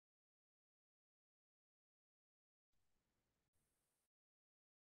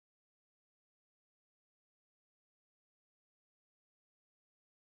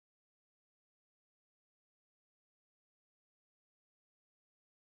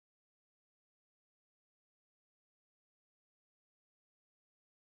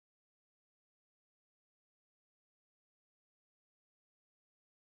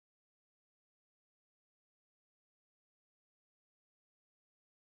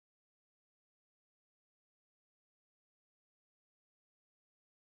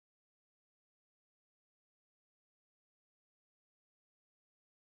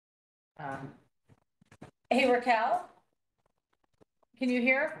Hey, Raquel, can you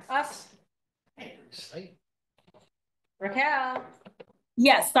hear us? Raquel?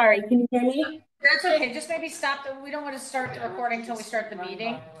 Yes, sorry, can you hear me? That's okay, just maybe stop, we don't want to start the recording until we start the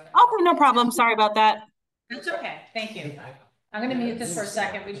meeting. Okay, no problem, sorry about that. That's okay, thank you. I'm gonna mute this for a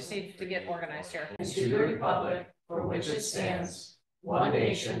second, we just need to get organized here. To the republic for which it stands, one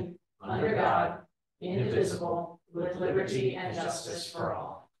nation, under God, indivisible, with liberty and justice for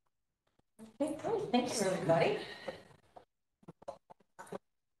all. Okay, great, thanks everybody.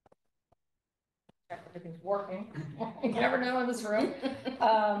 Everything's working. You never know in this room.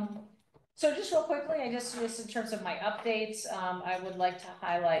 So just real quickly, just in terms of my updates, I would like to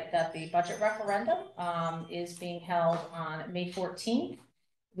highlight that the budget referendum is being held on May 14th.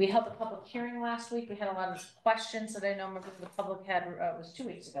 We held a public hearing last week. We had a lot of questions that I know members of the public had, it was 2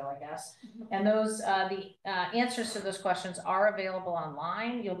 weeks ago, I guess. And those, the answers to those questions are available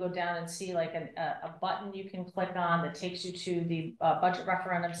online. You'll go down and see like a button you can click on that takes you to the budget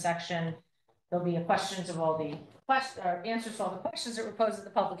referendum section. There'll be questions of all the answers to all the questions that were posed at the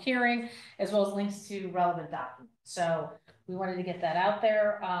public hearing, as well as links to relevant documents. So we wanted to get that out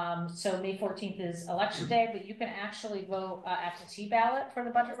there. So May 14th is election day, but you can actually vote absentee ballot for the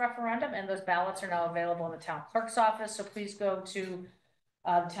budget referendum, and those ballots are now available in the town clerk's office. So please go to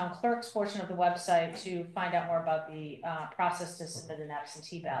the town clerk's portion of the website to find out more about the process to submit an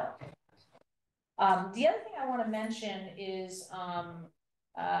absentee ballot. The other thing I want to mention is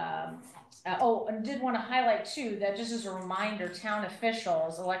and I did want to highlight too that just as a reminder, town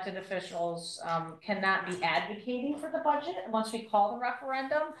officials, elected officials, cannot be advocating for the budget once we call the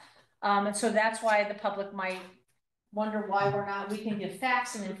referendum. And so that's why the public might wonder why we can give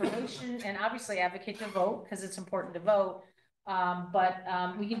facts and information and obviously advocate to vote because it's important to vote. But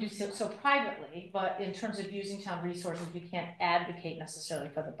we can do so privately, but in terms of using town resources, we can't advocate necessarily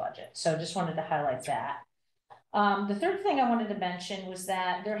for the budget. So just wanted to highlight that. The third thing I wanted to mention was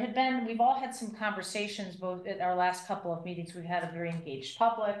that we've all had some conversations, both at our last couple of meetings. We've had a very engaged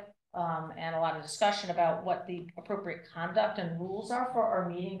public and a lot of discussion about what the appropriate conduct and rules are for our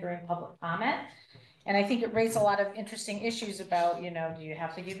meeting during public comment. And I think it raised a lot of interesting issues about, do you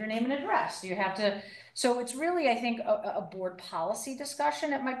have to give your name and address? Do you have to? So it's really, I think, a board policy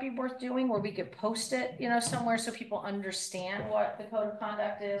discussion it might be worth doing where we could post it, somewhere so people understand what the code of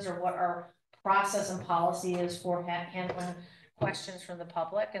conduct is or what our process and policy is for handling questions from the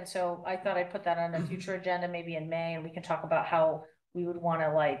public. And so I thought I'd put that on a future agenda, maybe in May, and we can talk about how we would want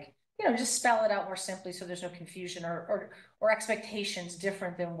to just spell it out more simply so there's no confusion or expectations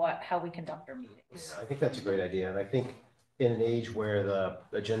different than how we conduct our meetings. I think that's a great idea. And I think in an age where the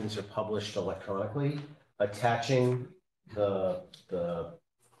agendas are published electronically, attaching the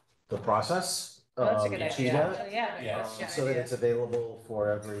process that's a good idea. So that it's available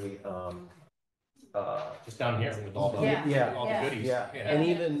for every just down here with all the goodies. And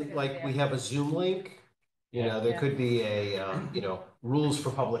even like we have a Zoom link, there could be a rules for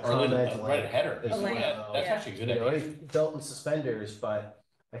public comment, right, a header. That's actually a good idea. Belt and suspenders, but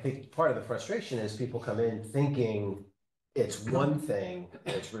I think part of the frustration is people come in thinking it's one thing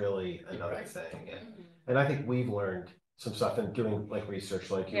and it's really another thing. And I think we've learned some stuff in doing like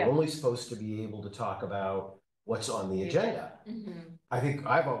research, like you're only supposed to be able to talk about what's on the agenda. I think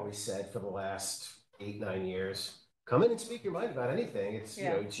I've always said for the last 8-9 years, come in and speak your mind about anything. It's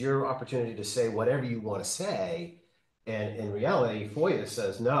it's your opportunity to say whatever you want to say. And in reality, FOIA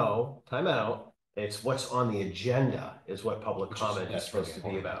says no, time out. It's what's on the agenda is what public comment is supposed to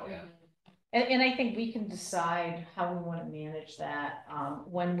be about. And I think we can decide how we want to manage that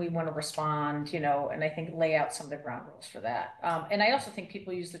when we want to respond, and I think lay out some of the ground rules for that. And I also think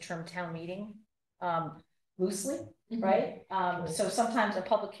people use the term town meeting loosely, right? So sometimes a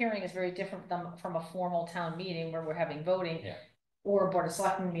public hearing is very different from a formal town meeting where we're having voting or a Board of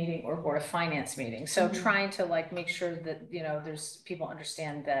Selectmen meeting or Board of Finance meeting. So trying to make sure that, there's people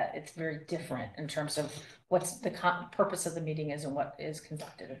understand that it's very different in terms of what's the purpose of the meeting is and what is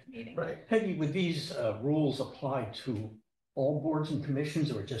conducted at the meeting. Right. Peggy, would these rules apply to all boards and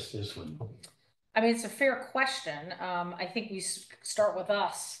commissions or just this one? I mean, it's a fair question. I think we start with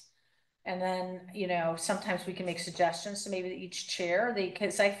us. And then, sometimes we can make suggestions to maybe each chair,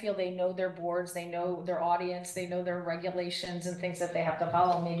 because I feel they know their boards, they know their audience, they know their regulations and things that they have to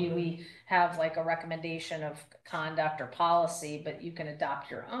follow. Maybe we have like a recommendation of conduct or policy, but you can adopt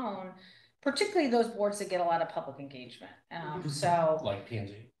your own, particularly those boards that get a lot of public engagement. So like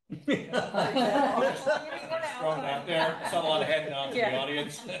P&Z. Throwing out there, saw a lot of head nods in the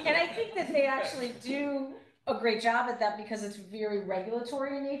audience. And I think that they actually do a great job at that because it's very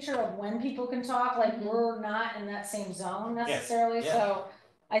regulatory in nature of when people can talk. Like we're not in that same zone necessarily. So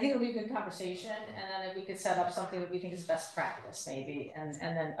I think it'll be a good conversation, and then if we could set up something that we think is best practice maybe, and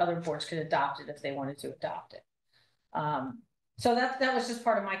then other boards could adopt it if they wanted to adopt it. So that was just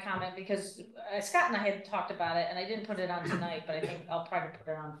part of my comment, because Scott and I had talked about it, and I didn't put it on tonight, but I think I'll try to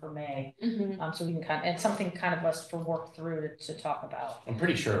put it on for May. So we can and something kind of us to work through to talk about. I'm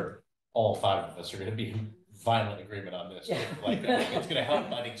pretty sure all 5 of us are gonna be in violent agreement on this. Yeah. Like, I think it's gonna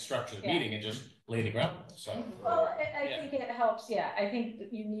help, I think, structure the Yeah. meeting and just lay the groundwork, so. Well, I think it helps, yeah, I think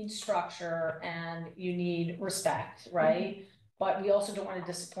that you need structure and you need respect, right? But we also don't want to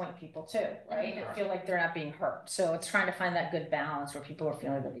disappoint people too, right? And feel like they're not being heard. So it's trying to find that good balance where people are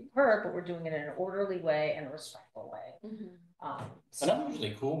feeling they're being heard, but we're doing it in an orderly way and a respectful way. And I'm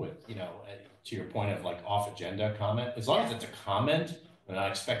usually cool with, to your point of like off agenda comment, as long as it's a comment, we're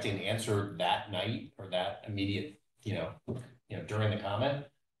not expecting the answer that night or that immediate, during the comment,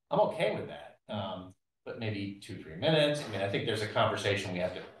 I'm okay with that. But maybe 2-3 minutes. I mean, I think there's a conversation we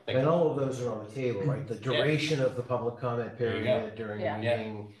have to think And about. all of those are on the table, right? The duration of the public comment There you period during the Yeah.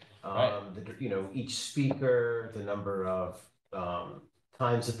 meeting, Right. each speaker, the number of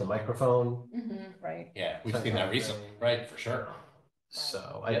times at the microphone. Right. Yeah, we've seen that recently, right, for sure.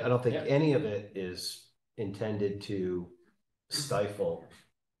 So I don't think Yeah. any of it is intended to stifle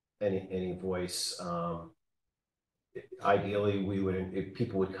any voice. Ideally, if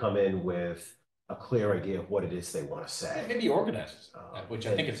people would come in with a clear idea of what it is they want to say. Maybe organizes, which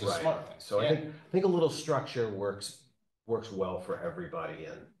I think is a Right. smart thing. So I think a little structure works well for everybody,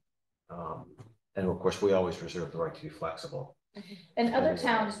 and of course, we always reserve the right to be flexible. And other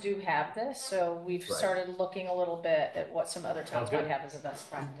towns do have this, so we've Right. started looking a little bit at what some other towns Sounds good. might have as a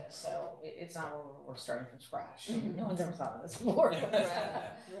best practice, so it's not where we're starting from scratch. No one's ever thought of this before.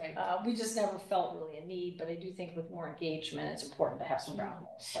 Right. We just never felt really a need, but I do think with more engagement, it's important to have some ground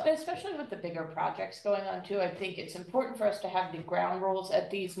rules, so. And especially with the bigger projects going on too, I think it's important for us to have the ground rules at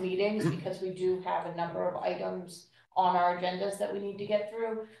these meetings because we do have a number of items on our agendas that we need to get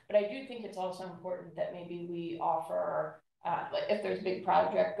through. But I do think it's also important that maybe we offer, like if there's a big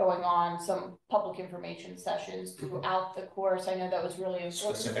project going on, some public information sessions throughout the course. I know that was really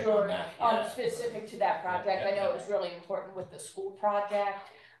important. Specific on that, yeah. Specific to that project. I know it was really important with the school project.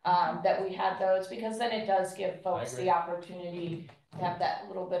 That we had those, because then it does give folks the opportunity to have that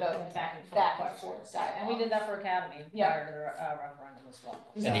little bit of back and forth side. And we did that for Academy prior to the referendum as well.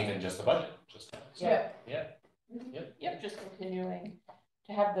 And even just the budget, so, Yep, just continuing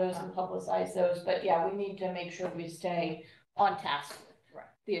to have those and publicize those, but yeah, we need to make sure we stay on task with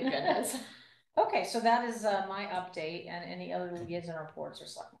the agendas. Okay, so that is my update, and any other liaison reports or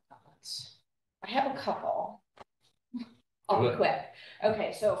select comments? I have a couple. I'll be quick.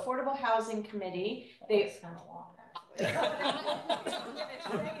 Okay, so Affordable Housing Committee, It's kind of long,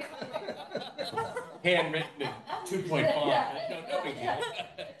 handwritten 2.5, no big deal.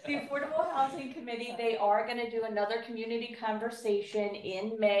 the Affordable Housing Committee, they are gonna do another community conversation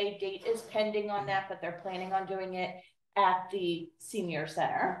in May. Date is pending on that, but they're planning on doing it at the senior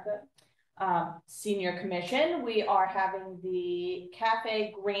center. Senior Commission, we are having the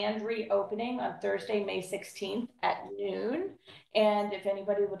Cafe Grand reopening on Thursday, May 16th at noon. And if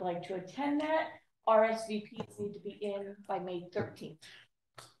anybody would like to attend that, RSVPs need to be in by May 13th.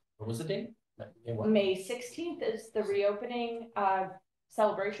 What was the date? May 16th is the reopening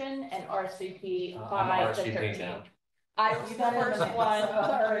celebration, and RSVP by the RSVPing 13th. now. I was the first one,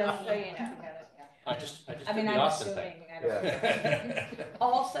 just so you know. I just I did mean, the I'm Austin thing. assuming, I don't know.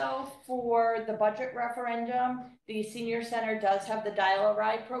 Also, for the budget referendum, the senior center does have the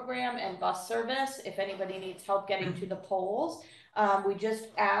dial-a-ride program and bus service, if anybody needs help getting to the polls. We just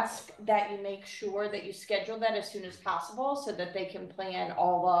ask that you make sure that you schedule that as soon as possible so that they can plan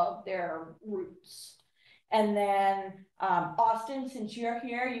all of their routes. And then, Austin, since you're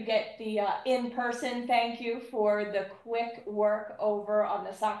here, you get the in-person thank you for the quick work over on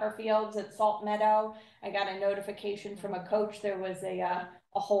the soccer fields at Salt Meadow. I got a notification from a coach, there was a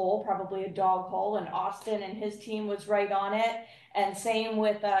hole, probably a dog hole, and Austin and his team was right on it. And same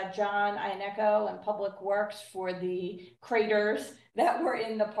with John Ianecco and Public Works for the craters that were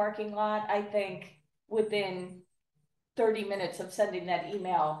in the parking lot. I think within 30 minutes of sending that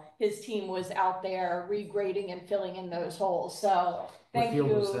email, his team was out there regrading and filling in those holes. So thank you.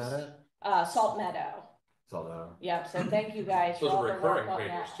 What field was that at? Salt Meadow. Salt Meadow. Yep. So thank you guys for Those all are the recurring work on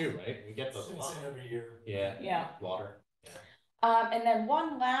craters that. too, right? We get those a lot. Every year. Yeah. Water. And then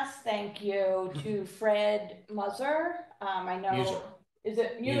one last thank you to Fred Muzzer. I know. Is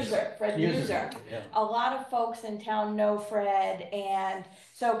it User, Fred User, User? yeah. A lot of folks in town know Fred, and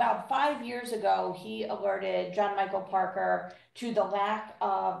so about 5 years ago, he alerted John Michael Parker to the lack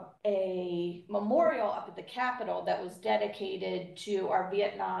of a memorial up at the Capitol that was dedicated to our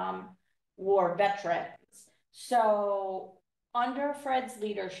Vietnam War veterans. So under Fred's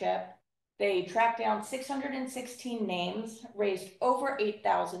leadership, they tracked down 616 names, raised over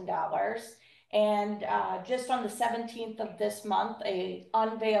 $8,000. And just on the 17th of this month, they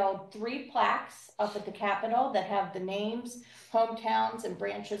unveiled 3 plaques up at the Capitol that have the names, hometowns, and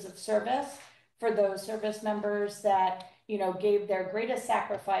branches of service for those service members that, you know, gave their greatest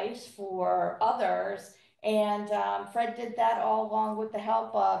sacrifice for others. And Fred did that all along with the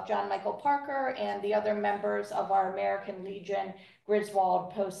help of John Michael Parker and the other members of our American Legion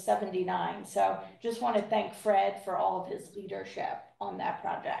Griswold Post 79. So just want to thank Fred for all of his leadership on that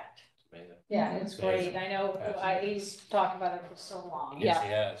project. Amazing. Yeah, it's great. I know, he's talked about it for so long. Yes, he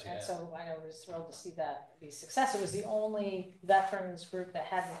has, And yeah. so I know I was thrilled to see that be a success. It was the only veterans group that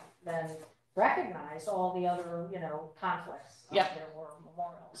hadn't been recognized. All the other, you know, conflicts. Yep. There were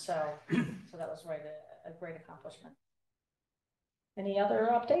memorials. So that was right, a great accomplishment. Any other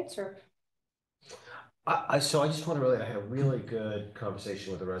updates or? So I just want to I had a really good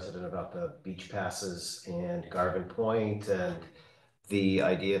conversation with a resident about the beach passes and Garvin Point and the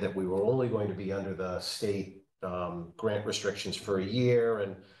idea that we were only going to be under the state grant restrictions for a year,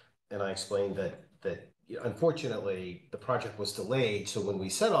 and I explained that unfortunately the project was delayed. So when we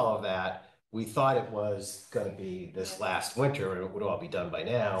said all of that, we thought it was going to be this last winter and it would all be done by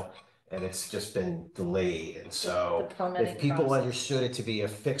now, and it's just been delayed. And so if people understood it to be a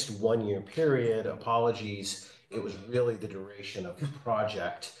fixed 1-year period, apologies. It was really the duration of the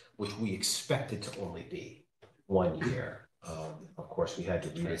project, which we expected to only be 1 year. Of course, we had to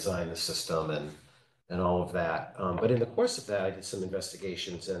redesign the system and all of that. But in the course of that, I did some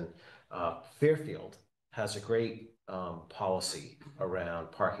investigations, and Fairfield has a great policy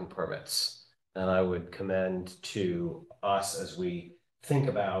around parking permits. And I would commend to us as we think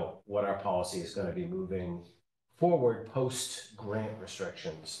about what our policy is going to be moving forward post grant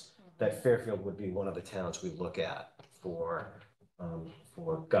restrictions, that Fairfield would be one of the towns we look at for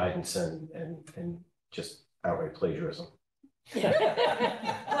guidance and just outright plagiarism. Well,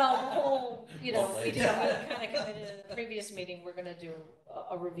 the whole, you know, we kind of committed in the previous meeting, we're gonna do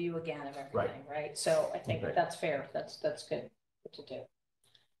a review again of everything, right? So I think that's fair. That's good to do.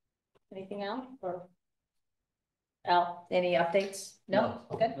 Anything else or? Al, any updates? No?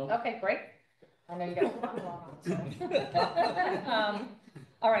 Good? No. Okay, great. I know you got a lot going on, so.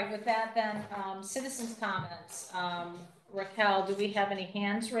 All right, with that then, citizens' comments. Raquel, do we have any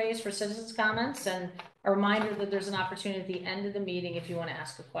hands raised for citizens' comments? And a reminder that there's an opportunity at the end of the meeting if you want to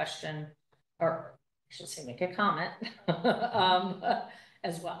ask a question, or I should say make a comment,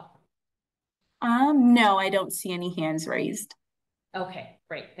 as well. No, I don't see any hands raised. Okay,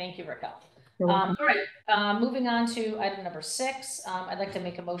 great. Thank you, Raquel. You're welcome. All right, moving on to item number 6. I'd like to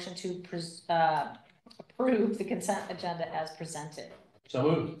make a motion to approve the consent agenda as presented. So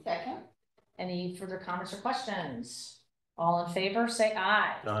moved. Second. Any further comments or questions? All in favor, say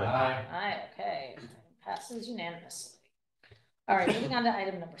aye. Aye. Aye, okay. Passes unanimously. All right, moving on to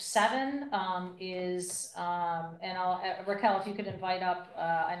item number 7 is, and I'll, Raquel, if you could invite up,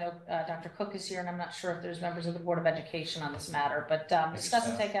 I know Dr. Cook is here, and I'm not sure if there's members of the Board of Education on this matter, but discuss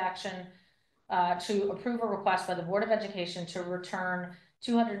and take action to approve a request by the Board of Education to return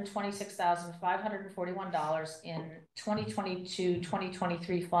 $226,541 in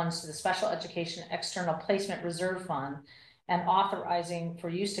 2022-2023 funds to the Special Education External Placement Reserve Fund, and authorizing for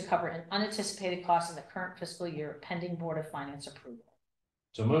use to cover an unanticipated cost in the current fiscal year pending Board of Finance approval.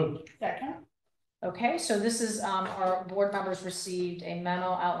 So moved. Second. Okay, so this is, our board members received a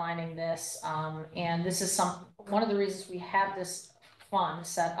memo outlining this, and this is one of the reasons we have this fund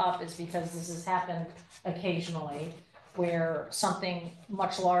set up is because this has happened occasionally where something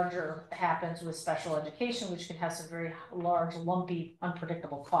much larger happens with special education, which can have some very large, lumpy,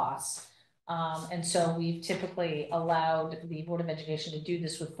 unpredictable costs. And so we've typically allowed the Board of Education to do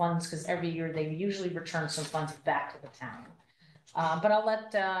this with funds because every year they usually return some funds back to the town. But I'll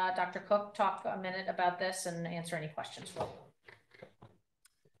let Dr. Cook talk a minute about this and answer any questions for you.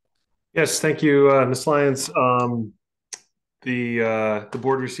 Yes, thank you, Ms. Lyons. The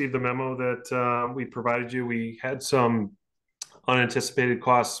board received the memo that we provided you. We had some unanticipated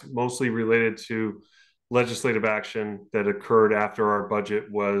costs, mostly related to legislative action that occurred after our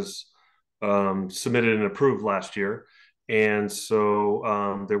budget was submitted and approved last year. And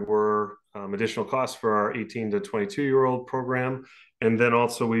so there were additional costs for our 18 to 22-year-old program. And then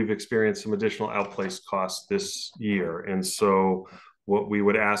also we've experienced some additional outplaced costs this year. And so what we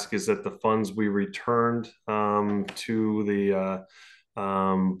would ask is that the funds we returned to the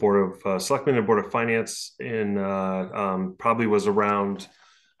Board of Selectmen and Board of Finance in probably was around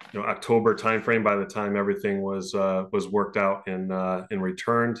October timeframe. By the time everything was worked out and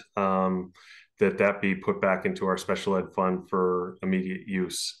returned, that be put back into our special ed fund for immediate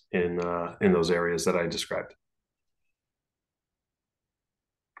use in those areas that I described.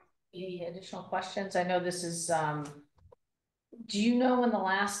 Any additional questions? I know this is, do you know when the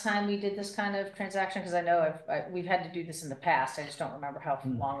last time we did this kind of transaction? Because I know we've had to do this in the past. I just don't remember how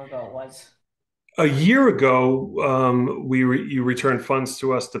long ago it was. A year ago, you returned funds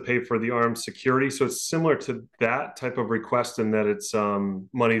to us to pay for the armed security. So it's similar to that type of request in that it's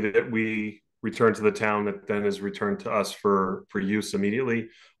money that we return to the town that then is returned to us for use immediately.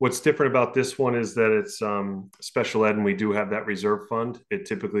 What's different about this one is that it's special ed, and we do have that reserve fund. It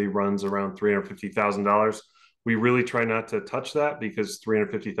typically runs around $350,000. We really try not to touch that because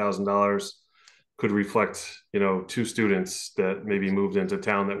 $350,000 could reflect, 2 students that maybe moved into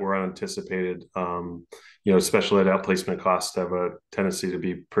town that were unanticipated. Special ed outplacement costs have a tendency to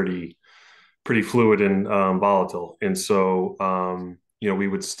be pretty fluid and volatile. And so, we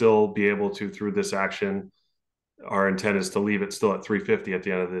would still be able to, through this action, our intent is to leave it still at 350 at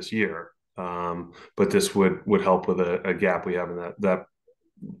the end of this year. But this would help with a gap we have in that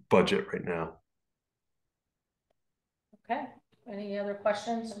budget right now. Okay, any other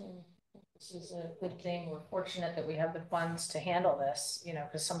questions? I mean, this is a good thing. We're fortunate that we have the funds to handle this,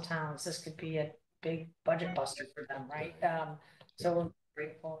 because sometimes this could be a big budget buster for them, right? So we're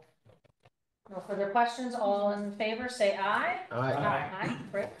grateful. No further questions. All in favor, say aye. Aye. Aye.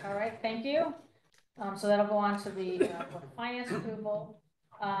 Great. All right. Thank you. So that'll go on to the finance approval.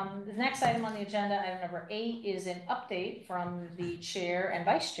 The next item on the agenda, item number 8, is an update from the chair and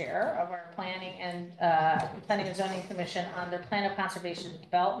vice chair of our planning and zoning commission on their plan of conservation and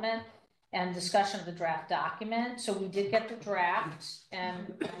development and discussion of the draft document. So we did get the draft,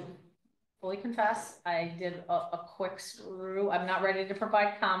 and fully confess, I did a quick screw. I'm not ready to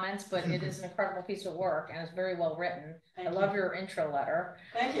provide comments, but it is an incredible piece of work and it's very well written. I love your intro letter.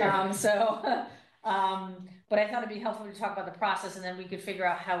 Thank you. But I thought it'd be helpful to talk about the process, and then we could figure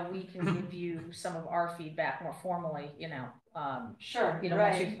out how we can give you some of our feedback more formally, Sure.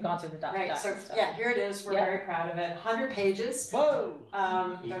 once we've gone through the document. Right, so yeah, here it is. We're very proud of it. 100 pages. Whoa.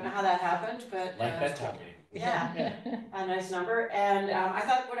 Don't know how that happened, but Like that topic. yeah, a nice number. And I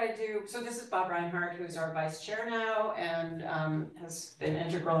thought what I'd do, so this is Bob Reinhardt, who's our vice chair now, and has been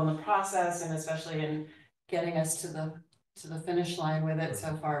integral in the process, and especially in getting us to the finish line with it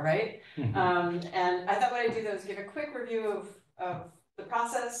so far, right? And I thought what I'd do though is give a quick review of the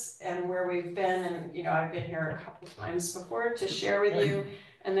process and where we've been, and I've been here a couple of times before to share with you,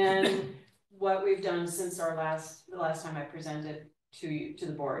 and then what we've done since the last time I presented to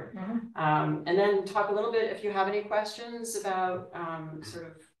the board, and then talk a little bit if you have any questions about sort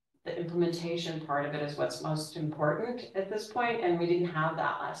of the implementation part of it is what's most important at this point, and we didn't have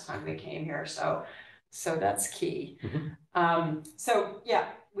that last time we came here, so that's key. So yeah,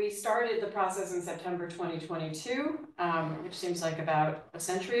 we started the process in September 2022, which seems like about a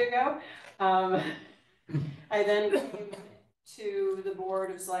century ago. I then came to the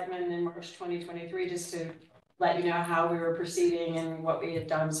Board of Selectmen in March 2023 just to let you know how we were proceeding and what we had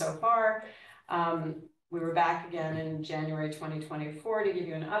done so far. We were back again in January 2024 to give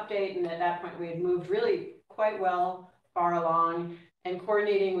you an update, and at that point we had moved really quite far along, and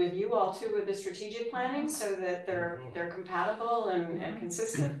coordinating with you all too with the strategic planning so that they're compatible and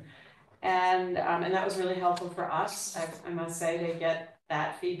consistent. And that was really helpful for us, I must say, to get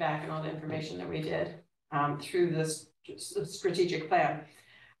that feedback and all the information that we did through this strategic plan.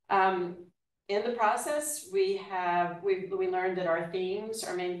 In the process, we learned that our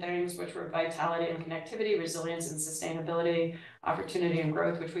main themes, which were vitality and connectivity, resilience and sustainability, opportunity and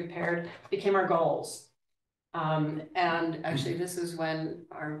growth, which we paired, became our goals. And actually this is when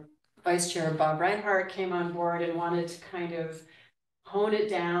our vice chair, Bob Reinhardt, came on board and wanted to kind of hone it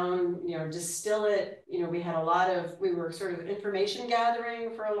down, distill it. We were sort of information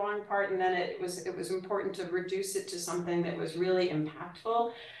gathering for a long part, and then it was important to reduce it to something that was really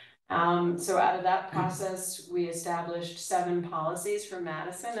impactful. So out of that process, we established 7 policies for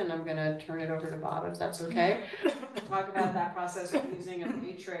Madison, and I'm gonna turn it over to Bob if that's okay. Talk about that process using a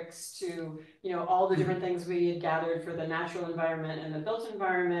matrix to, all the different things we had gathered for the natural environment and the built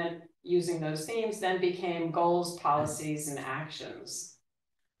environment, using those themes, then became goals, policies, and actions.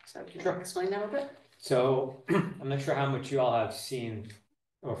 So can you explain that a bit? So I'm not sure how much you all have seen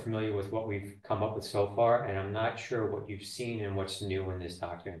or familiar with what we've come up with so far, and I'm not sure what you've seen and what's new in this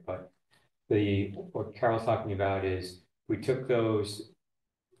document, but what Carol's talking about is we took those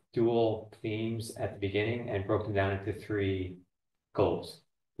dual themes at the beginning and broke them down into 3 goals,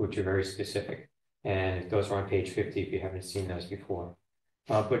 which are very specific. And those are on page 50 if you haven't seen those before.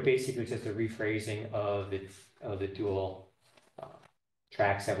 But basically just a rephrasing of the dual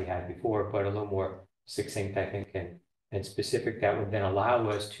tracks that we had before, but a little more succinct, I think, and specific, that would then allow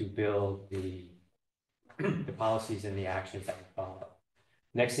us to build the policies and the actions that we follow.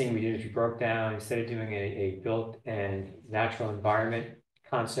 Next thing we did is we broke down, instead of doing a built and natural environment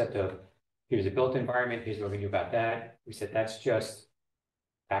concept of here's a built environment, here's what we do about that, we said that's just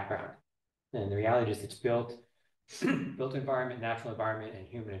background. And the reality is it's built environment, natural environment, and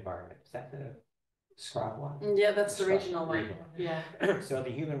human environment. Is that the SCROG one? Yeah, that's the regional one, yeah. So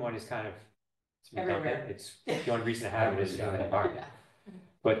the human one is kind of, Everywhere. it's the only reason to have it is human environment.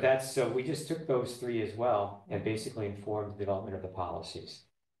 But that's, so we just took those 3 as well and basically informed the development of the policies.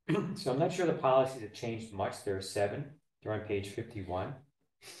 So I'm not sure the policies have changed much. There are 7. They're on page 51.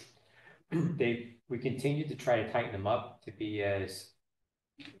 We continue to try to tighten them up to be as,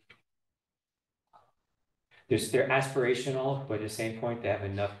 they're aspirational, but at the same point, they have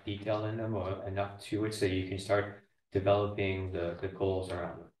enough detail in them or enough to it so you can start developing the goals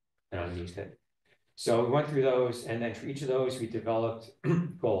around them and underneath it. So we went through those, and then for each of those, we developed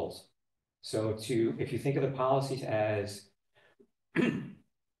goals. So if you think of the policies as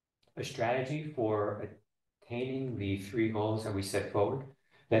a strategy for attaining the 3 goals that we set forward,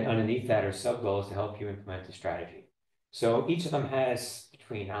 then underneath that are sub-goals to help you implement the strategy. So each of them has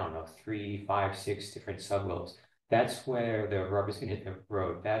between, I don't know, 3, 5, 6 different sub-goals. That's where the rubber's gonna hit the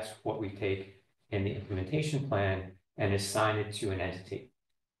road. That's what we take in the implementation plan and assign it to an entity.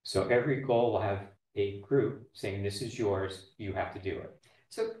 So every goal will have a group saying, this is yours, you have to do it.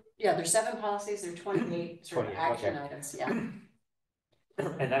 So, yeah, there's 7 policies, there are 28 sort of 28, action okay. items, yeah.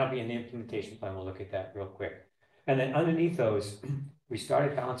 And that'll be in the implementation plan. We'll look at that real quick. And then underneath those, we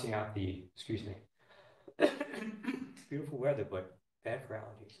started balancing out the, excuse me, beautiful weather, but bad for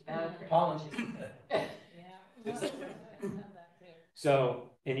allergies. Yeah. So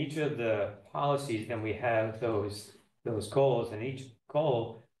in each of the policies, then we have those goals, and each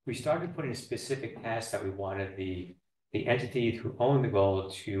goal, we started putting specific tasks that we wanted the entity who owned the goal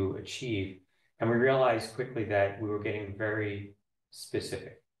to achieve. And we realized quickly that we were getting very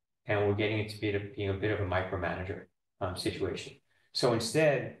specific, and we're getting it to being a bit of a micromanager situation. So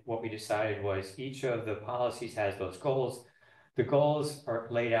instead, what we decided was each of the policies has those goals. The goals are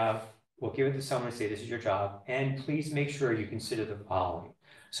laid out. We'll give it to someone and say, this is your job, and please make sure you consider the following.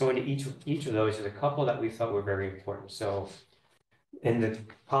 So in each of those, there's a couple that we thought were very important. So in the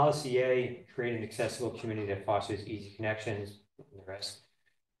policy A, create an accessible community that fosters easy connections, and the rest.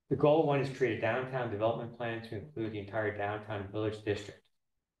 The goal 1 is create a downtown development plan to include the entire downtown village district.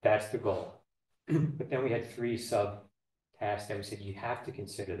 That's the goal. But then we had 3 sub-tasks that we said, you have to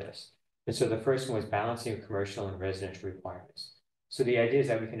consider this. And so the first one was balancing commercial and residential requirements. So the idea is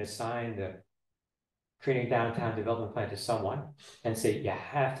that we can assign the creating a downtown development plan to someone and say, you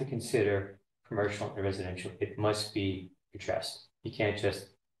have to consider commercial and residential. It must be addressed. You can't just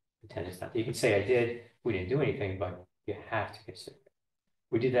pretend it's not. You can say, I did, we didn't do anything, but you have to consider it.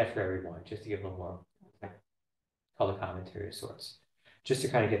 We did that for everyone, just to give a little more color commentary of sorts, just to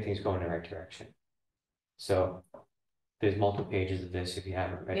kind of get things going in the right direction. So there's multiple pages of this if you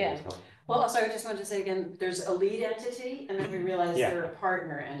haven't read it. Well, also, I just wanted to say again, there's a lead entity, and then we realized Yeah. there are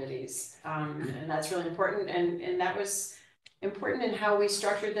partner entities. And that's really important, and that was important in how we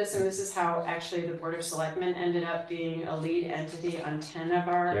structured this, and this is how actually the Board of Selectmen ended up being a lead entity on 10 of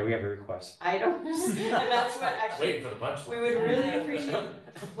our Yeah, we have a request. items. And that's what actually, Waiting for the punch. we would really appreciate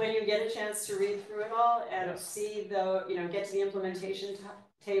when you get a chance to read through it all and see get to the implementation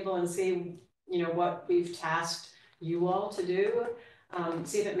table and see, what we've tasked you all to do.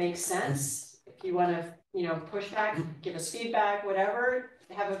 See if it makes sense. If you want to, push back, give us feedback, whatever,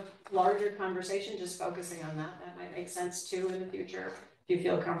 have a larger conversation, just focusing on that. That might make sense too in the future, if you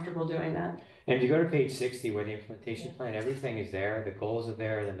feel comfortable doing that. And if you go to page 60 where the implementation plan, everything is there, the goals are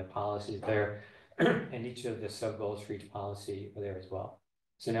there, then the policy is there, and each of the sub-goals for each policy are there as well.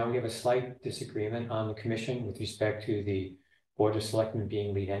 So now we have a slight disagreement on the commission with respect to the Board of Selectmen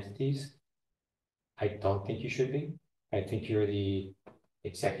being lead entities. I don't think you should be. I think you're the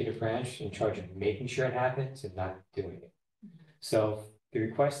executive branch in charge of making sure it happens and not doing it. So the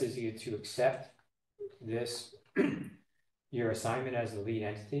request is either to accept this, your assignment as the lead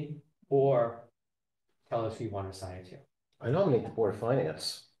entity, or tell us who you want to assign it to. I nominate the Board of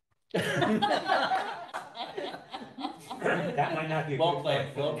Finance. That might not be a Well good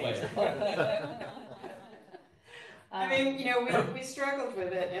played, plan. well played. I mean, we struggled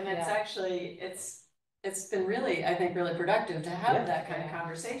with it, and it's Yeah. actually, it's it's been really, I think, really productive to have Yeah. that kind of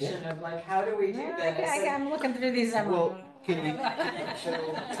conversation of like, how do we do Yeah, this? I'm looking through these. I'm Well, like, can we, so,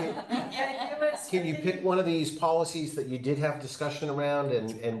 can you pick one of these policies that you did have discussion around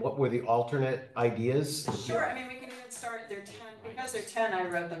and what were the alternate ideas? Sure, I mean, we can even start, they're 10, because they're 10, I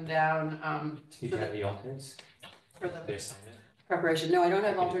wrote them down, Do you have the alternates? for the Their assignment? preparation. No, I don't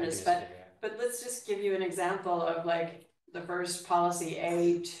have I can alternates, just but figure it out. But let's just give you an example of like the first policy,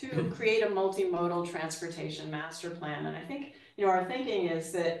 A, to create a multimodal transportation master plan. And I think, our thinking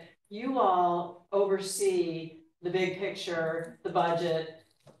is that you all oversee the big picture, the budget,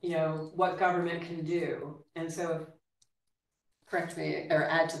 what government can do. And so, correct me or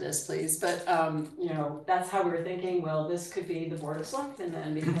add to this, please, but, that's how we were thinking, well, this could be the Board of Selectmen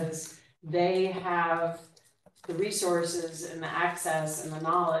then, because they have the resources and the access and the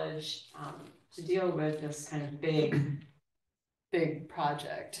knowledge to deal with this kind of big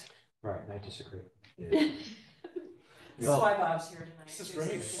project. Right, I disagree. This is why Bob's here tonight. This is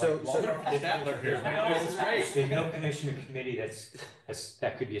great. So- There's no commission or committee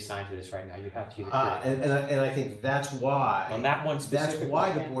that could be assigned to this right now, you have to. And I think that's why. On that one That's specific. why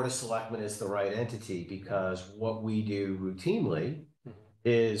one. the Board of Selectmen is the right entity, because what we do routinely Mhm.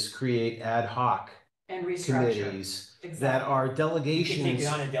 is create ad hoc And restructure. committees that Exactly. are You can take delegations. it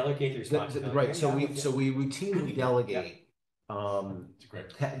on and delegate the responsibility. Right, so Yeah, we yeah. routinely delegate It's great.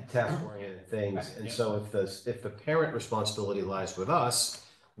 task-oriented things, Right, and yeah. so if the parent responsibility lies with us,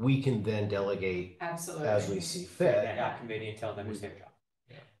 we can then delegate Absolutely. as we see Create fit. that ad hoc committee and tell them it's their job.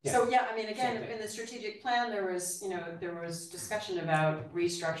 Yeah. So, yeah, I mean, again, Same thing. in the strategic plan, there was discussion about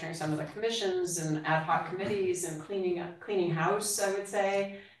restructuring some of the commissions and ad hoc committees and cleaning house, I would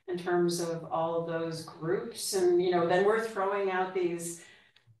say, in terms of all of those groups. And, then we're throwing out these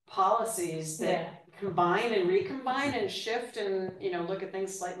policies that combine and recombine and shift and, look at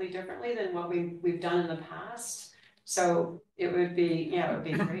things slightly differently than what we've done in the past. So it would be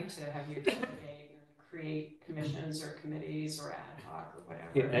great to have you delegate and create commissions or committees or ad hoc or whatever.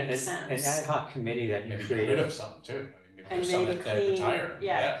 Yeah, It makes an sense. ad hoc committee that you Maybe get rid create. of some too. I mean, maybe And there's some maybe that clean, retire.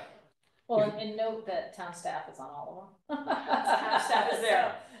 yeah. well, and note that town staff is on all of them. Town staff is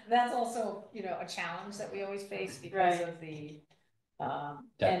there. So that's also, a challenge that we always face because Right. of the,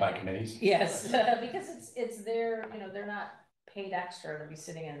 Death by and- committees. yes, because it's their, they're not paid extra to be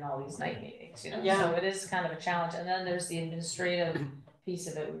sitting in all these night meetings, Yeah. so it is kind of a challenge, and then there's the administrative piece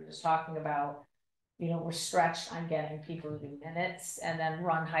of it we were just talking about. We're stretched on getting people to do minutes and then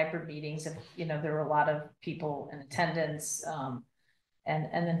run hybrid meetings if, there are a lot of people in attendance, and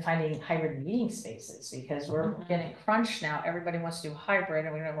then finding hybrid meeting spaces, because we're Mhm. getting crunched now, everybody wants to do hybrid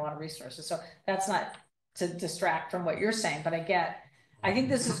and we don't have a lot of resources, so that's not to distract from what you're saying, but I think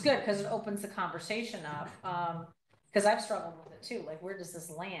this is good, because it opens the conversation up, because I've struggled with it too, like, where does this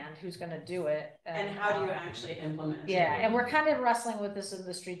land, who's gonna do it? And how do you actually implement it? Yeah, and we're kind of wrestling with this in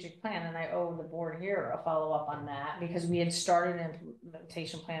the strategic plan, and I owe the board here a follow-up on that, because we had started an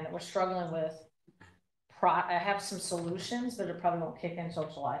implementation plan that we're struggling with. I have some solutions, but it probably won't kick in until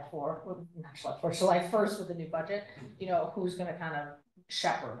July 1st with the new budget. Who's gonna kind of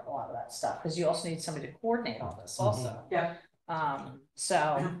shepherd a lot of that stuff, because you also need somebody to coordinate all this also. Yeah.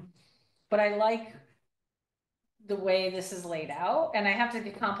 But I like the way this is laid out, and I have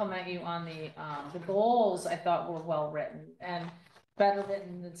to compliment you on the goals. I thought were well written and better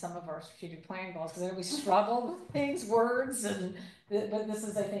written than some of our strategic plan goals, because we struggled with things, words, but this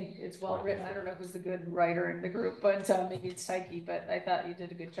is, I think, it's well written. I don't know who's the good writer in the group, but maybe it's Tyke, but I thought you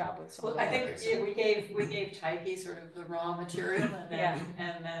did a good job with some of Well, the I think words. we gave Tyke sort of the raw material,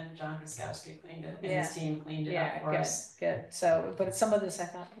 and then John Guskowski cleaned it, and his team cleaned it up for us. Good. So, but some of this, I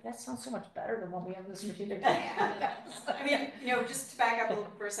thought, that sounds so much better than what we have in the strategic plan. I mean, just to back up a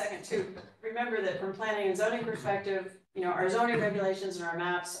little for a second too, remember that from planning and zoning perspective, our zoning regulations and our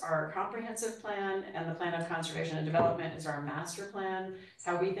maps are a comprehensive plan, and the plan of conservation and development is our master plan. It's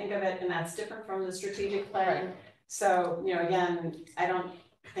how we think of it, and that's different from the strategic plan. Right. So, again, I don't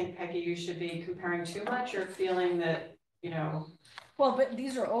think, Peggy, you should be comparing too much or feeling that, Well, but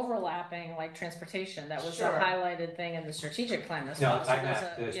these are overlapping, like transportation. That was a Sure. highlighted thing in the strategic plan as No, well. So I there's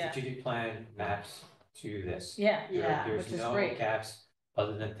map, a- the yeah. strategic plan maps to this. Yeah, Yeah, There's which is no great. gaps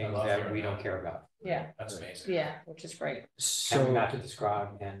other than things love that hearing we that. don't care about. yeah, That's amazing. yeah, which is great. And we So, map to the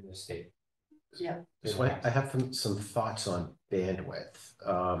SCROG and the state. Yeah. There's so no I gaps. have some thoughts on bandwidth.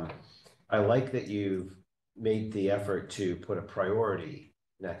 I like that you've made the effort to put a priority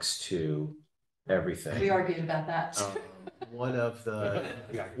next to everything. we argued about that. One of the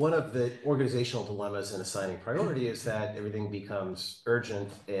Yeah. One of the organizational dilemmas in assigning priority is that everything becomes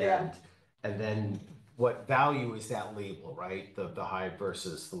urgent Yeah. and then what value is that label, right? The high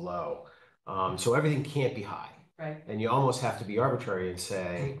versus the low. So everything can't be high. Right. And you almost have to be arbitrary and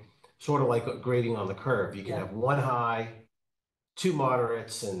say, sort of like grading on the curve, you can have one high, two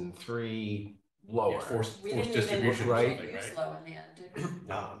moderates, and three lower. Forced We didn't distribution or right? something, right? Low in the end, did we?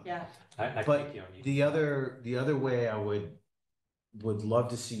 Yeah. I But think you don't need. the other way I would love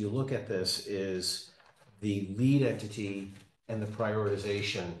to see you look at this is the lead entity and the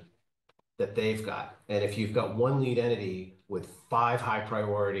prioritization that they've got. And if you've got one lead entity with 5 high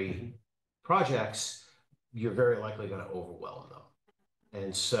priority projects, you're very likely going to overwhelm them.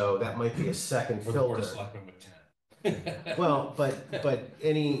 And so that might be a second Or the Board of filter. Selectmen with 10. Well, but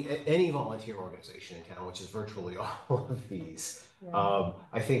any volunteer organization in town, which is virtually all of these,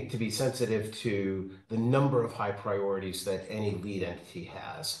 I think to be sensitive to the number of high priorities that any lead entity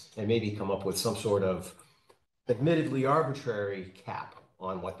has, and maybe come up with some sort of admittedly arbitrary cap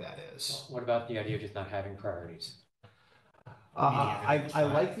on what that is. What about the idea of just not having priorities? I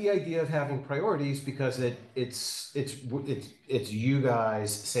like the idea of having priorities because it's you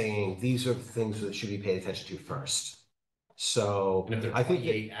guys saying these are the things that should be paid attention to first. So And if there I are think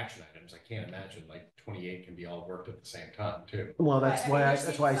 28 action items, I can't imagine like 28 can be all worked at the same time too. well, that's why I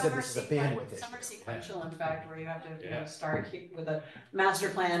said Some this is a are bandwidth Some are issue. sequential, in fact, where you have to, Yeah. start with a master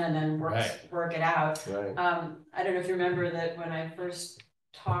plan and then work it out. Right. I don't know if you remember that when I first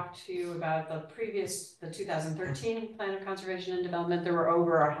talked to you about the 2013 Plan of Conservation and Development, there were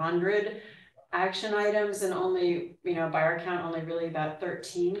over 100 action items and only, by our count, only really about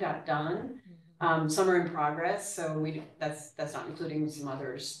 13 got done. Some are in progress, so that's not including some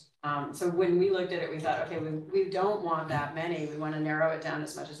others. So when we looked at it, we thought, okay, we don't want that many. We want to narrow it down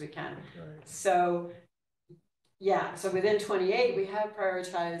as much as we can. Right. So, yeah, so within 28, we have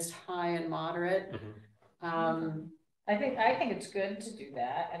prioritized high and moderate. I think it's good to do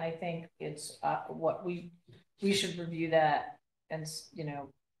that, and I think it's what we should review that and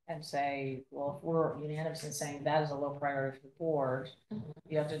and say, well, if we're unanimous in saying that is a low priority for the board,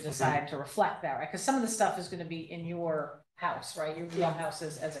 you have to decide to reflect that, right? Because some of the stuff is going to be in your house, right? Your wheelhouse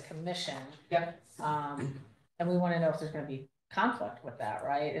as a commission. Yep. And we want to know if there's going to be conflict with that,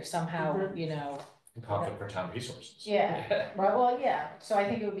 right? If somehow, Conflict for town resources. Yeah, right, well, yeah, so I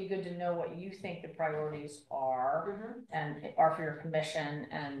think it would be good to know what you think the priorities are and are for your commission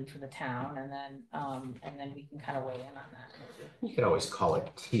and for the town, and then we can kind of weigh in on that. You can always call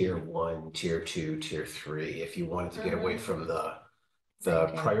it tier 1, tier 2, tier 3 if you wanted to get away from the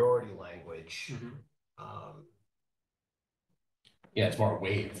priority language. Yeah, it's more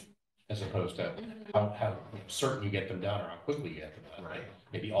wave as opposed to how certain you get them done or how quickly you get them done. Right.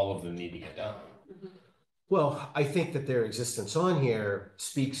 Maybe all of them need to get done. Well, I think that their existence on here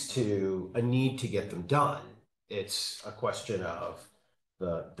speaks to a need to get them done. It's a question of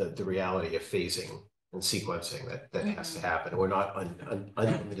the reality of phasing and sequencing that has to happen. We're not an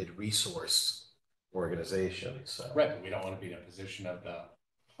unlimited resource organization. So. Right, but we don't want to be in a position of the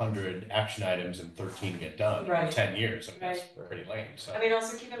 100 action items and 13 get done in Right. 10 years. I mean, that's pretty lame. So. I mean,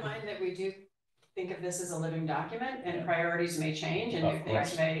 also keep in mind that we do think of this as a living document, and priorities may change and new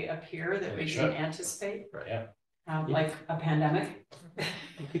things may appear that we didn't anticipate. Right. Yeah. Like a pandemic.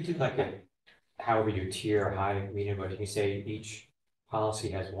 You could do like however you tier high, medium, but you can say each policy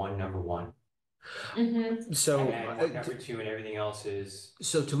has one number 1. So And one number 2 and everything else is.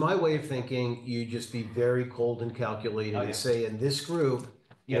 So to my way of thinking, you just be very cold and calculated and say in this group,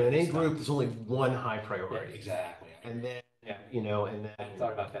 in any group, there's only one high priority. Exactly. And then, Yeah. And then I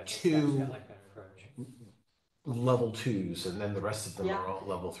thought about that. 2 I like that approach. level 2s, and then the rest of them Yeah. are all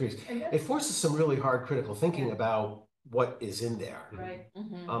level 3s. It forces some really hard critical thinking about what is in there. Right.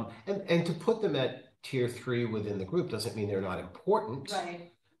 And to put them at tier 3 within the group doesn't mean they're not important.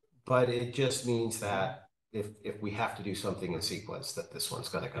 Right. But it just means that if we have to do something in sequence, that this one's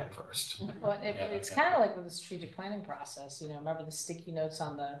going to come first. Well, it's kind of like with the strategic planning process, remember the sticky notes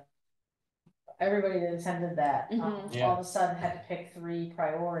on everybody that attended that, all of a sudden had to pick 3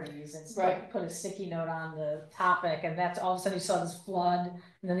 priorities and put a sticky note on the topic, and that's all of a sudden you saw this flood,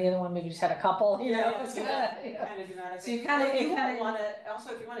 and then the other one maybe just had a couple, it was Kind of dramatic. So you kind of want to,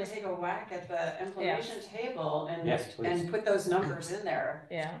 also, if you want to take a whack at the inflammation table and Yes, please. and put those numbers in there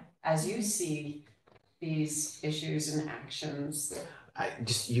Yeah. as you see these issues and actions.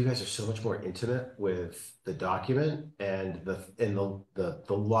 You guys are so much more intimate with the document and the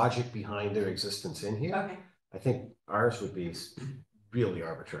logic behind their existence in here. Okay. I think ours would be really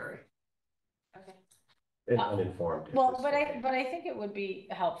arbitrary Okay. and uninformed. Well, but I think it would be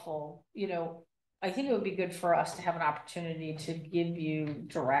helpful, I think it would be good for us to have an opportunity to give you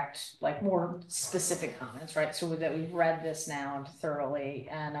direct, like more specific comments, right? So that we've read this now thoroughly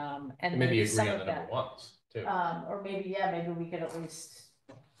and Maybe agree some on of the that. number 1s too. Or maybe we could at least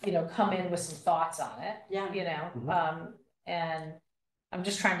you know, come in with some thoughts on it. Yeah. You know, Mhm. and I'm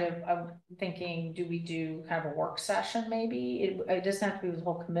just I'm thinking, do we do kind of a work session maybe? It doesn't have to be with the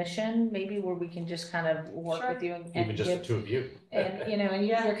whole commission, maybe where we can just kind of work with you and Even just the give, two of you. and, you know, and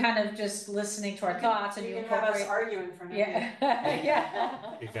Yeah. you're kind of just listening to our thoughts and You you can have us incorporate. argue in front of Yeah, you.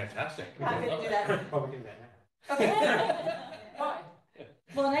 yeah. Be fantastic. Happy to do that. Oh, we can do that now. Okay. Fine.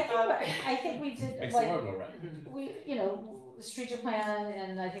 Well, and I think we did, Makes the like, world go round. we, you know, the strategic plan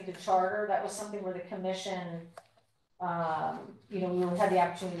and I think the charter, that was something where the commission, you know, we had the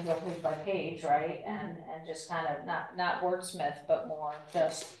opportunity to go page by page, right? And just kind of not wordsmith, but more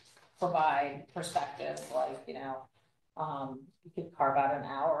just provide perspective, like, you know, you could carve out an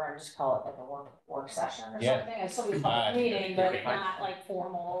hour and just call it like a work session or Yeah. something. It's still be a public meeting, but Yeah. not like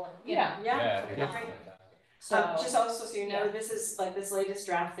formal, you Yeah, know. yeah. Yeah. Great. So, Just also so you know, yeah. this is like this latest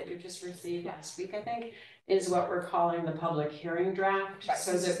draft that you just received last week, I think, is what we're calling the public hearing draft. Right,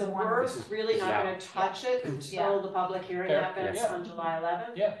 So this is that the one- we're This is- really not yeah. gonna touch it until the public hearing Fair. happens Yeah. on July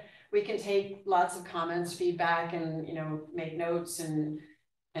 11th. Yeah. We can take lots of comments, feedback, and, you know, make notes and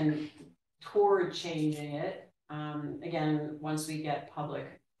toward changing it. Again, once we get public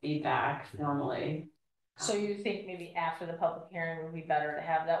feedback formally. So you think maybe after the public hearing would be better to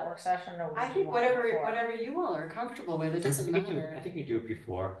have that work session, or? would I you think want it whatever before? you all are comfortable with, it doesn't I think you matter. I think you do it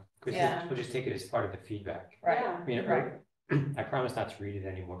before, because Yeah. we'll just take it as part of the feedback. Right. Yeah. I mean, Right. I promise not to read it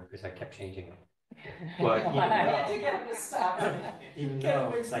anymore, because I kept changing it. But even I though- had to get him to stop. Even Get though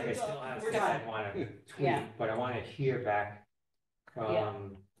him it's like I to still stop. have We're things done. I wanna Yeah. tweak, but I wanna hear back Yeah.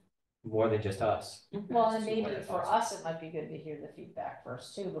 from more than just us. Well, and See maybe what our for thoughts us, it might be good to hear the feedback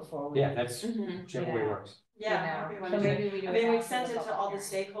first too, before we. Yeah, that's Mhm. whichever way Yeah. works. Yeah, You know, everyone so is- maybe we do. I mean, it we after sent the it to public all the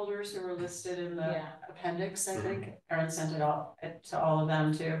hearing. stakeholders who were listed in the Yeah. appendix, I think. Erin sent it all to all of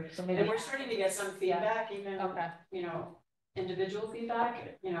them too. So And maybe, we're starting to get some feedback, even, okay, you know, individual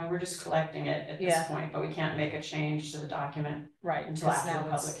feedback, you know, we're just collecting it at this Yeah. point, but we can't make a change to the document. right, Until because after now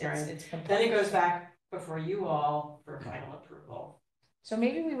the it's, public hearing. it's complete. Then it goes back before you all for final approval. So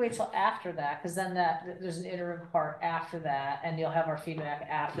maybe we wait till after that, because then there's an interim part after that, and you'll have our feedback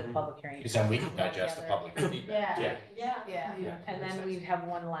after the public hearing. Because then we can digest the Together. public feedback. Yeah, Yeah. yeah, and then we have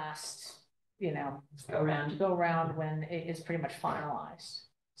one last, you know, Go around. go around when it is pretty much finalized.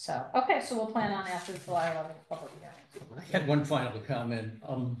 So, okay, so we'll plan on after the July 11th public hearing. I had one final comment.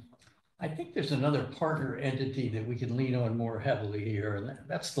 I think there's another partner entity that we can lean on more heavily here, and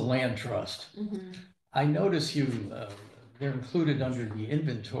that's the land trust. I notice they're included under the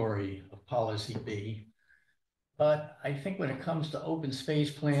inventory of policy B. But I think when it comes to open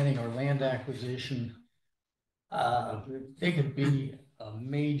space planning or land acquisition, they could be a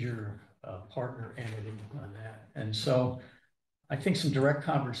major partner entity on that. And so I think some direct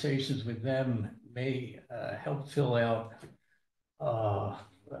conversations with them may help fill out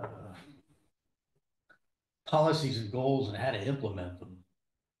policies and goals and how to implement them.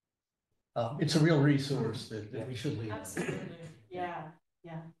 It's a real resource that we should lean on. Absolutely, yeah.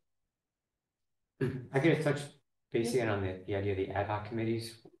 I get to touch basically on the idea of the ad hoc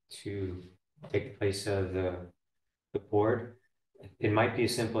committees to take the place of the board. It might be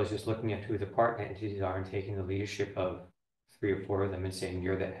as simple as just looking at who the partner entities are and taking the leadership of 3 or 4 of them and saying,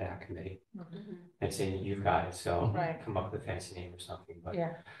 you're the ad hoc committee. And saying, you've got it, so Right. come up with a fancy name or something, but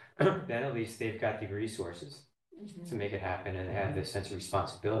Yeah. then at least they've got the resources to make it happen and have this sense of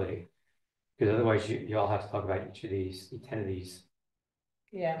responsibility. Because otherwise you all have to talk about each of these, 10 of these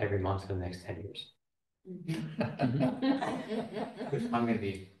Yeah. every month for the next 10 years. I'm gonna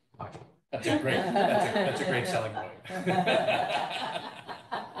be watching. That's a great selling point.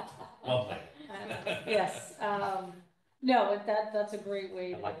 Well played. Yes, no, that's a great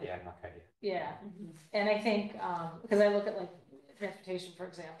way I to. like the ad hoc idea. Yeah, and I think, because I look at like transportation, for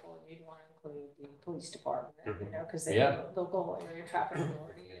example, and you'd want to include the police department, you know, because they Yeah. have local area traffic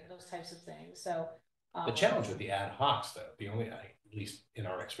authority and those types of things, so. The challenge with the ad hocs, though, the only, at least in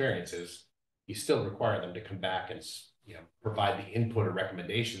our experience, is you still require them to come back and, you know, provide the input or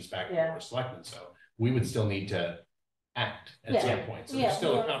recommendations back to the Board of Selectmen, so we would still need to act at some point. So there's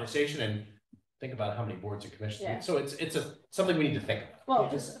still a conversation, and think about how many boards and commissions. Yeah. So it's something we need to think about. Well,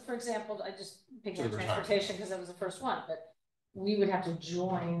 just for example, I just picked To up the retirement. transportation because that was the first one, but we would have to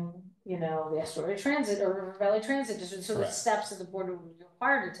join, you know, the Astoria Transit or River Valley Transit District, so the Correct. steps that the board would be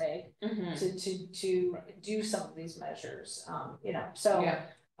required to take Mhm. to do some of these measures, you know, so. Yeah.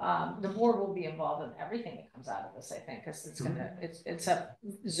 The board will be involved in everything that comes out of this, I think, because it's gonna, it's a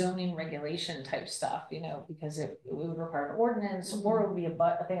zoning regulation type stuff, you know, because it would require an ordinance, or it would be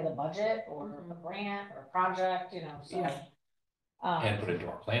a thing of the budget, or a grant, or a project, you know, so. Yeah. And put it into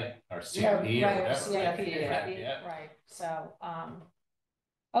our plan, our Yeah, CIP or right, whatever. CIP, right? Yeah. right, so,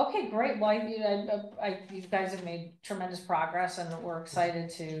 Okay, great. Well, you guys have made tremendous progress and we're excited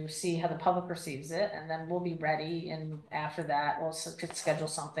to see how the public receives it. And then we'll be ready. And after that, could schedule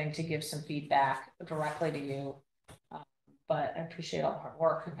something to give some feedback directly to you. But I appreciate all the hard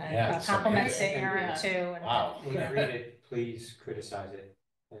work Yeah, and so compliments to amazing. Aaron too. And- Wow. When you read it, please criticize it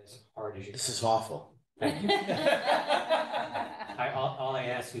as hard as you can. This is awful. Thank you. All I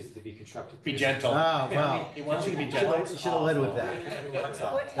ask is to be constructive. Be gentle. Oh, well. He wants you to be You gentle. should have led with that. Because So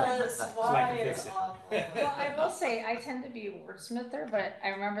I why can it's fix it. awful. Well, I will say, I tend to be a wordsmither, but I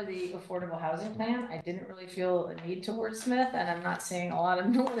remember the affordable housing plan, I didn't really feel a need to wordsmith, and I'm not seeing a lot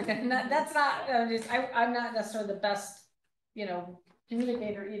of, that's not, I'm not necessarily the best,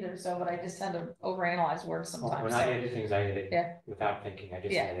 communicator either, but I just tend to overanalyze words When sometimes, I so, edit things, I edit Yeah. without thinking, I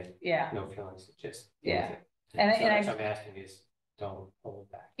just Yeah. edit, yeah, no feelings, just. deal with Yeah. it. And- So and that's what I'm asking is, don't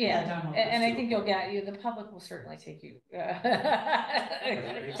hold back. yeah, don't hold and I us think to you'll it. get, the public will certainly take you,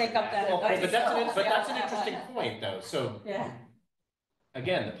 take up that Well, advice. but that's an interesting point, though. So Yeah,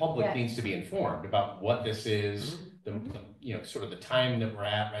 again, the public Yeah. needs to be informed about what this is, sort of the time that we're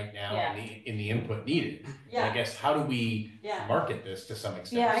at right now, and the input needed. And I Yeah, guess, how do we yeah. market this to some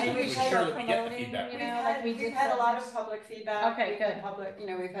extent? Yeah, I so think that we we're should sure start that we get the promoting, feedback. like we did We've had a for lot this. of public feedback. Okay, We've had good. public,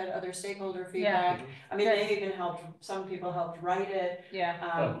 we've had other stakeholder Yeah. feedback. I mean, Good. they even helped, some people helped write it. yeah,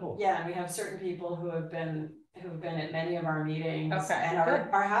 Oh, cool. Yeah, and we have certain people who've been at many of our meetings. Okay, And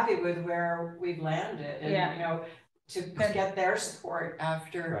good. are happy with where we've landed Yeah. and, to Good. get their support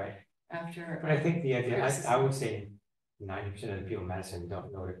after, Right, after. but I think the idea, I criticism. would say 90% of the people in Madison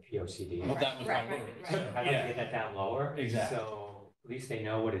don't know what a POCD is. Well, that was my Right, word. right, So right. I'd like to get that down lower. Exactly. So at least they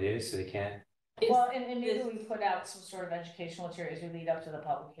know what it is, so they can. Well, and maybe we put out some sort of educational material as we lead up to the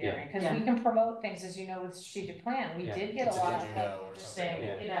public Yeah. hearing, because Yeah. we can promote things, as you know, with strategic plan, we Yeah. did get a It's a lot of did you help, know or just something.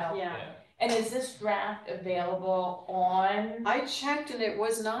 saying, Yeah. And is this draft available on? I checked and it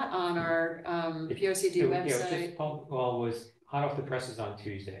was not on our POCD Yeah, it was website. just, well, it was hot off the presses on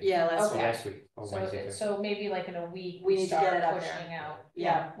Tuesday. Yeah, last So Okay. last week, or Wednesday. So maybe like in a week, We we need to get start it up pushing there. out,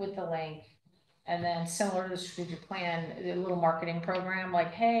 Yeah. with the link. And then similar to the strategic plan, the little marketing program,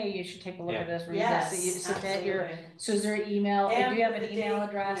 like, hey, you should take a look at this, read Yes, this, you submit your, absolutely. so is there an email, do And you have an the email date,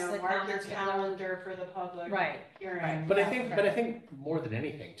 address that mark your comments get done? calendar for the public Right, hearing. But I think more than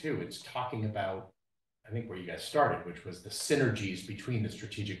anything too, it's talking about, I think where you guys started, which was the synergies between the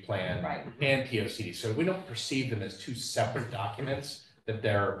strategic plan right, and POCD. So we don't perceive them as two separate documents, that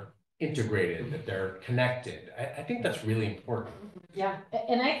they're integrated, that they're connected. I think that's really important. Yeah,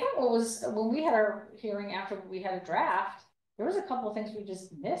 and I thought what was, when we had our hearing after we had a draft, there was a couple of things we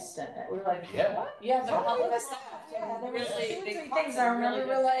just missed in it, we were like, Yeah. what? Yeah, the How did we public. miss that? Yeah, there was Really, two or they three caught things some I remember, really we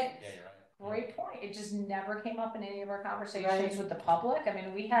were good like, Yeah, you're right. great point, it just never came up in any of our conversations Right. with the public, I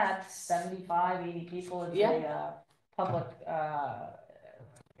mean, we had 75, 80 people at the, public,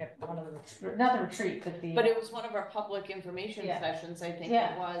 at one of the, not the retreat, but the. But it was one of our public information Yeah. sessions, I think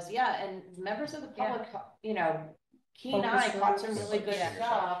Yeah. it was, and members of the Yeah. public, keen eye Focus caught some groups. really good Yeah.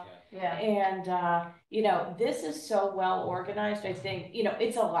 stuff. Yeah, And, this is so well organized, I think,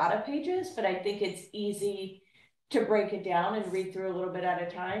 it's a lot of pages, but I think it's easy to break it down and read through a little bit at a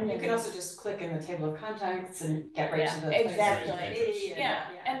time. you and- can also just click in the table of contents and get right Yeah, to the. exactly. Yeah,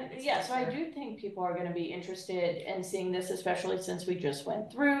 Yeah, so I do think people are gonna be interested in seeing this, especially since we just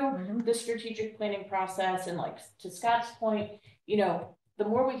went through Mhm. the strategic planning process, and like, to Scott's point, the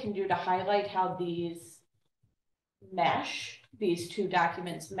more we can do to highlight how these two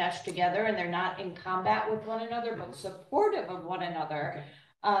documents mesh together, and they're not in combat with one another, but supportive of one another.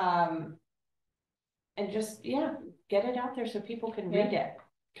 And just, get it out there so people can read it.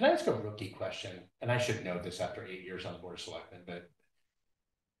 Can I ask a rookie question? And I should know this after 8 years on the Board of Selectmen, but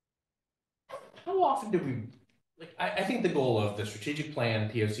how often do we, I think the goal of the strategic plan,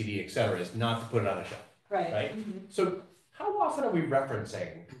 POCD, et cetera, is not to put it on a shelf, right. right? So how often are we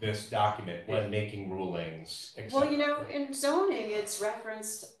referencing this document when making rulings, et Well, cetera? in zoning, it's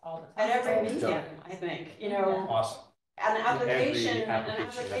referenced all the at time. every Yeah. meeting, I think, Awesome. An application, Every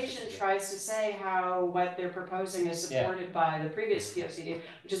application application tries to say how what they're proposing is Yeah. supported by the previous POCD,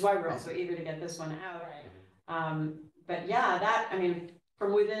 which is why we're also eager to get this one out. Right. But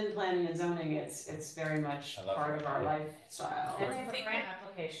from within planning and zoning, it's very much I love part that. of our lifestyle. And for grant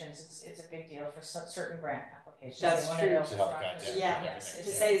applications, it's a big deal for certain grant applications. That's They wanna true. know To help for guide us. that. Yeah. Yes, To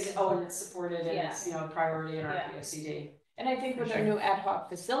say, it's supported and Yeah. it's, a priority in our Yeah. POCD. And I think with our new ad hoc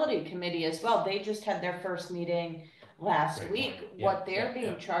facility committee as well, they just had their first meeting last Great week. point. What Yeah, they're yeah,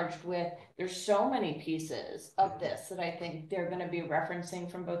 being yeah. charged with, there's so many pieces of this that I think they're gonna be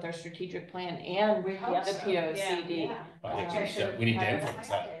referencing from both our strategic plan and We hope the so. POCD. Yeah. I think Okay, we need to influence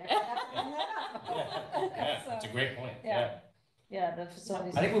that. Yeah, Yeah, that's a great point, Yeah. yeah. Yeah, the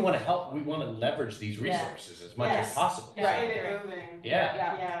facilities. I think we want to help, we want to leverage these resources as much as Yes. possible. Get it moving. Yeah.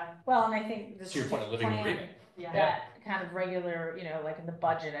 Yeah, Well, and I think this To your point of living and plan, breathing. yeah. that kind of regular, you know, like in the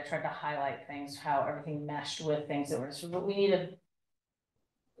budget, I tried to highlight things, how everything meshed with things that were, but we need to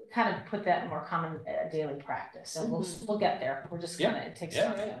kind of put that in more common daily practice, and we'll get there. We're just gonna, it takes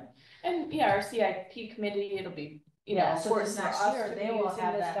time. And yeah, our CIP committee, it'll be, you know, Yeah, so important this for next us year, to they be will using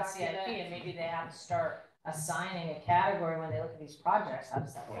have this that CIP, document. and maybe they have to start assigning a category when they look at these projects. How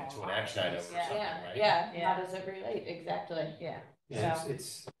does that Point it fall to an in line? action item or Yeah. something, Yeah, right? yeah, Yeah. how does it relate, exactly? Yeah, Yeah, so,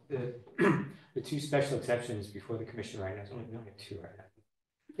 it's the, the two special exceptions before the commission right now, we only have two right now.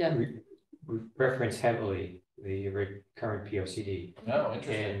 Yeah. We reference heavily the current POCD No,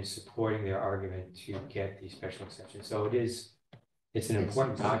 interesting. and supporting their argument to get these special exceptions. So it's an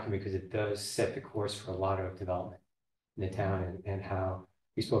important document because it does set the course for a lot of development in the town, and how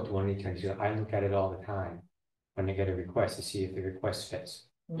we spoke to one of the attorneys. I look at it all the time when I get a request to see if the request fits.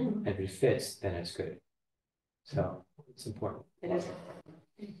 mhm. And if it fits, then it's good. So it's important. It is.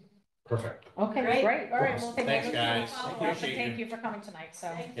 Perfect. Okay, Great. great, all right, well, thank you. Thanks, guys. Follow-up, Appreciate and Thank you. you for coming tonight, so.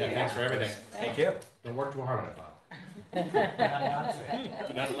 Yeah, thanks for everything. Thank you. Don't work too hard on it, Bob. You're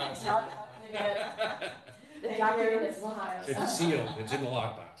not allowed to. The document is live. It's sealed, it's in the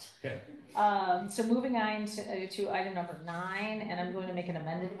lockbox. Yeah. So moving on to item number 9, and I'm going to make an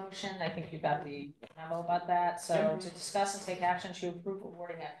amended motion. I think you got the memo about that. So to discuss and take action to approve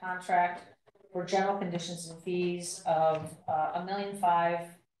awarding a contract for general conditions and fees of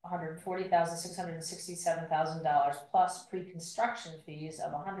 $1,540,667,000 plus pre-construction fees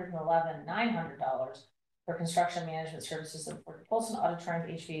of $111,900 for construction management services for the Polson Auditorium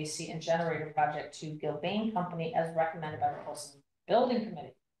HVAC and generator project to Gilbane Company as recommended by the Polson Building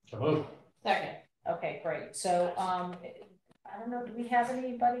Committee. So move. Second. Okay, great. So, I don't know, do we have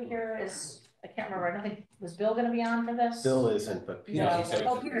anybody here? I can't remember. I don't think, was Bill gonna be on for this? Bill isn't, but Peter. No, he said-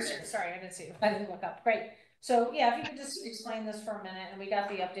 oh, Peterson, sorry, I didn't see, I didn't look up. Great. So, yeah, if you could just explain this for a minute, and we got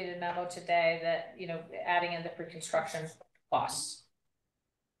the updated memo today that, you know, adding in the pre-construction costs.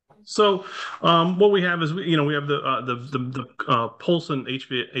 So, what we have is, we have the Polson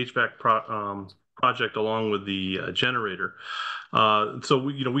HVAC project along with the generator. So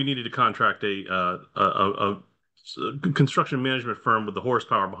we needed to contract a construction management firm with the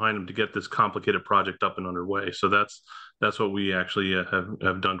horsepower behind them to get this complicated project up and underway. So that's what we actually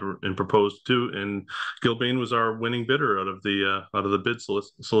have done and proposed to. And Gilbane was our winning bidder out of the bid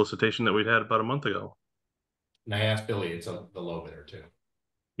solicitation that we'd had about a month ago. And I asked Billy, it's the low bidder too.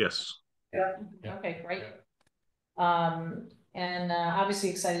 Yes. Yeah. Okay, great. And obviously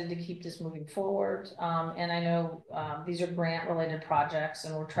excited to keep this moving forward. And I know these are grant related projects,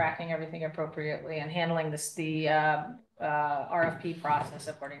 and we're tracking everything appropriately and handling the RFP process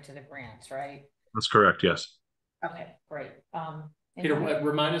according to the grants, right? That's correct. Yes. Okay, great. Peter,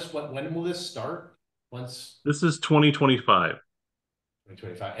 remind us, when will this start? Once This is 2025.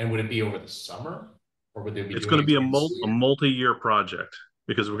 2025, and would it be over the summer, or would they be? It's going to be a multi. multi-year project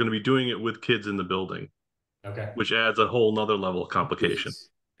because we're going to be doing it with kids in the building. Okay. Which adds a whole nother level of complication.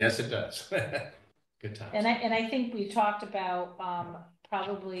 Yes, it does. Good times. And I think we talked about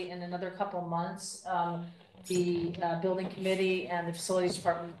probably in another couple of months, the building committee and the facilities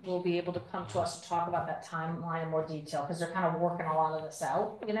department will be able to come to us and talk about that timeline in more detail, because they're kind of working a lot of this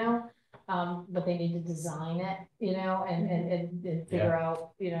out, but they need to design it, and figure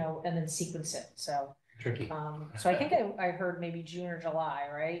out, and then sequence it. So Tricky. so I think I heard maybe June or July,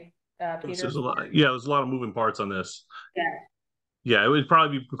 right? Peter? There's a lot of moving parts on this. Yeah. Yeah, it would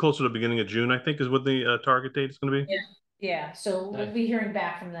probably be closer to the beginning of June, I think, is what the target date is going to be. Yeah, so we'll be hearing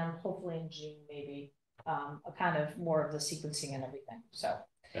back from them hopefully in June, maybe, a kind of more of the sequencing and everything. So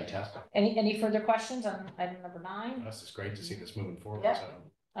Fantastic. any further questions on item number 9? This is great to see this moving forward. Yep. So.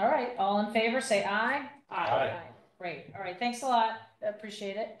 All right, all in favor, say aye. Aye. Great. All right, thanks a lot.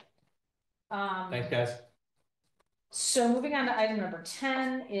 Appreciate it. Thanks, guys. So moving on to item number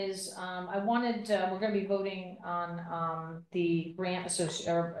 10 is, we're gonna be voting on the grant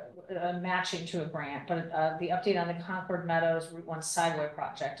matching to a grant, but the update on the Concord Meadows Route 1 sideway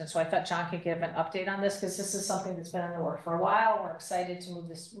project. And so I thought John could give an update on this, because this is something that's been in the work for a while. We're excited to move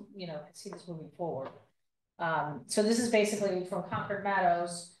this, see this moving forward. So this is basically from Concord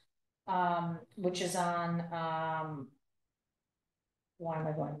Meadows, which is on, why am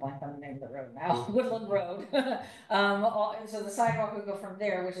I going blank on the name of the road now? Woodland Road. So the sidewalk would go from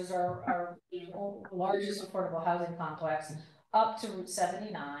there, which is our largest affordable housing complex, up to Route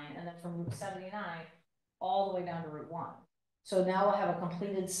 79, and then from Route 79 all the way down to Route 1. So now we'll have a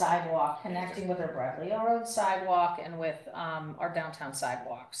completed sidewalk connecting with our Bradley Road sidewalk and with our downtown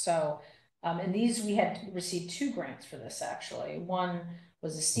sidewalk. So And these, we had received 2 grants for this, actually. One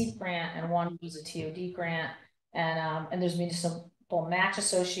was a SEEP grant and one was a TOD grant. And there's municipal match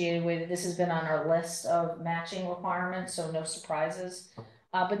associated with it. This has been on our list of matching requirements, so no surprises.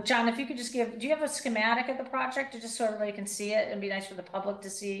 But John, if you could just do you have a schematic of the project, just so everybody can see it? It'd be nice for the public to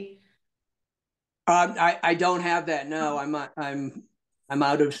see. I don't have that. No, I'm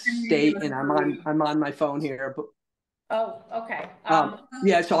out of state and I'm on my phone here. But Oh, okay.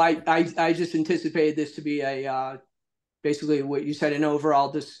 yeah, so I just anticipated this to be a basically what you said, an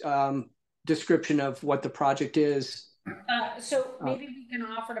overall description of what the project is. So maybe we can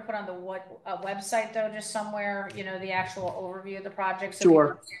offer to put on the website though, just somewhere, the actual overview of the project. So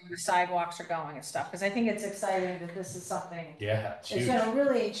Sure. people see where the sidewalks are going and stuff, because I think it's exciting that this is something. Yeah. It's gonna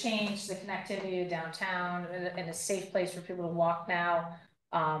really change the connectivity to downtown and a safe place for people to walk now.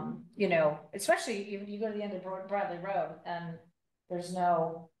 Especially if you go to the end of Bradley Road and there's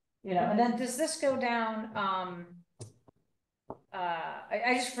no, and then does this go down,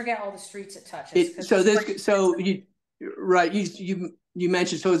 I just forget all the streets it touches. You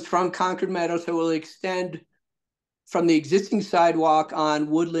mentioned, so it's from Concord Meadows, so it will extend from the existing sidewalk on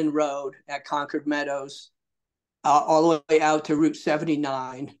Woodland Road at Concord Meadows all the way out to Route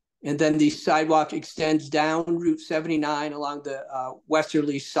 79. And then the sidewalk extends down Route 79 along the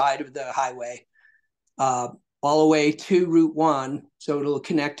westerly side of the highway, all the way to Route 1. So it'll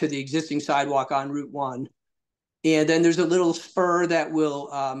connect to the existing sidewalk on Route 1. And then there's a little spur that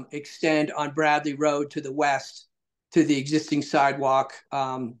will extend on Bradley Road to the west to the existing sidewalk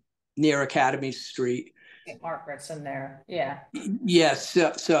near Academy Street. St. Margaret's in there, yeah. Yes,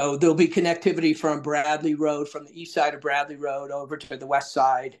 so there'll be connectivity from Bradley Road, from the east side of Bradley Road over to the west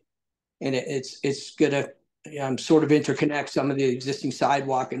side. And it's gonna sort of interconnect some of the existing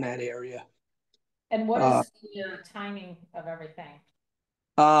sidewalk in that area. And what is the timing of everything?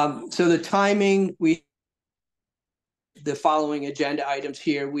 So the timing, the following agenda items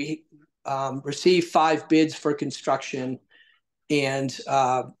here, we received 5 bids for construction, and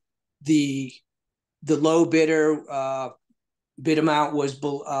the low bidder bid amount was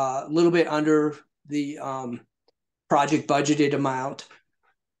a little bit under the project budgeted amount.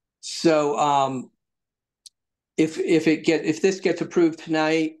 So if this gets approved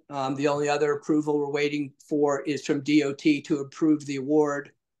tonight, the only other approval we're waiting for is from DOT to approve the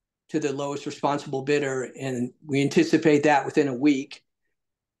award to the lowest responsible bidder, and we anticipate that within a week.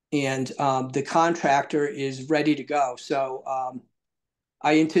 And the contractor is ready to go. So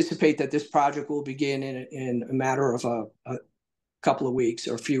I anticipate that this project will begin in a matter of a couple of weeks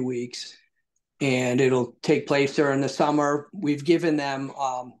or a few weeks, and it'll take place during the summer. We've given them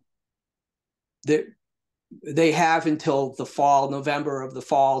they have until the fall, November of the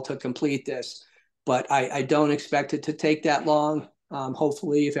fall, to complete this, but I don't expect it to take that long.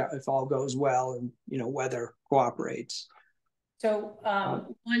 Hopefully, if all goes well and weather cooperates. So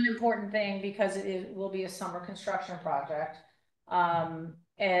one important thing, because it will be a summer construction project,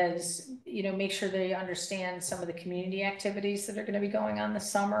 is make sure they understand some of the community activities that are going to be going on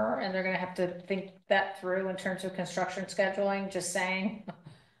this summer, and they're going to have to think that through in terms of construction scheduling. Just saying,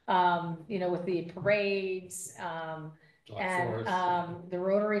 with the parades. The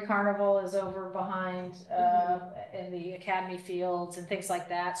Rotary Carnival is over behind in the Academy Fields and things like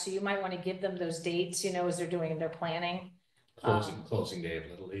that. So you might want to give them those dates, as they're doing their planning. Closing day of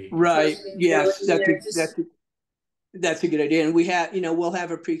Little League. Right. Yes, that's a good idea. And we have, we'll have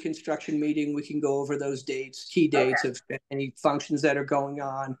a pre-construction meeting. We can go over those dates, key dates of any functions that are going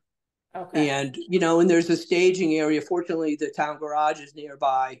on. Okay. And, and there's a staging area. Fortunately, the town garage is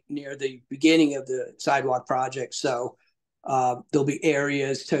nearby, near the beginning of the sidewalk project. So there'll be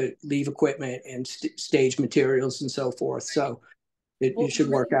areas to leave equipment and stage materials and so forth. So it should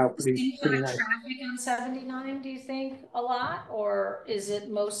work out pretty nice. Traffic on 79, do you think a lot, or is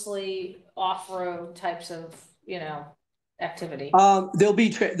it mostly off-road types of, activity? There'll be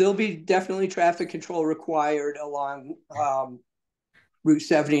definitely traffic control required along Route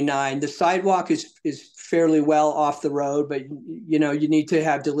 79. The sidewalk is fairly well off the road, but you need to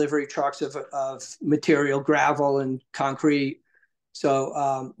have delivery trucks of material, gravel and concrete.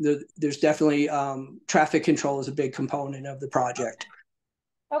 So there's definitely traffic control is a big component of the project.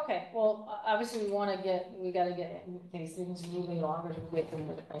 Okay, well, obviously we got to get these things moving along as we wait for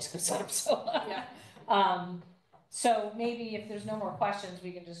the price goes up. So yeah. So maybe if there's no more questions,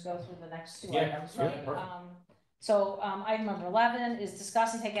 we can just go through the next 2 items, right? So item number 11 is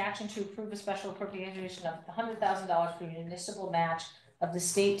discuss and take action to approve a special appropriation of $100,000 for municipal match of the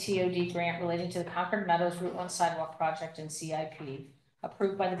state TOD grant relating to the Concord Meadows Route 1 sidewalk project and CIP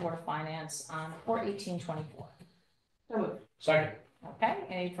approved by the Board of Finance on 4/18/24. Second. Okay,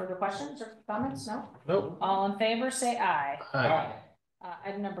 any further questions or comments? No? Nope. All in favor, say aye. Aye.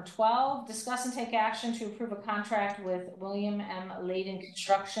 Item number 12, discuss and take action to approve a contract with William M. Layden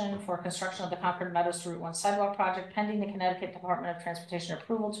Construction for construction of the Concord Meadows to Route 1 sidewalk project pending the Connecticut Department of Transportation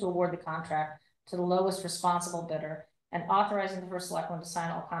approval to award the contract to the lowest responsible bidder and authorizing the first selectman to sign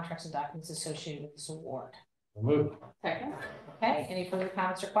all contracts and documents associated with this award. Move. Second. Okay, any further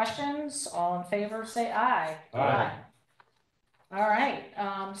comments or questions? All in favor, say aye. Aye. All right,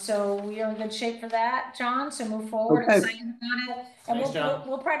 so we are in good shape for that, John, so move forward. Okay. Excited about it. And Thanks, John.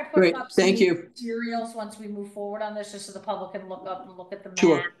 we'll try to put Great, up some thank you. materials once we move forward on this, just so the public can look up and look at the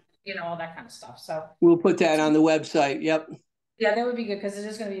Sure. map, you know, all that kind of stuff, so. We'll put that on the website. Yep. Yeah, that would be good, because it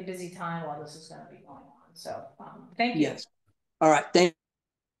is gonna be a busy time while this is gonna be going on, so, thank you. Yes. All right. Thank.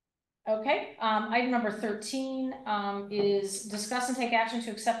 Okay, item number 13, is discuss and take action to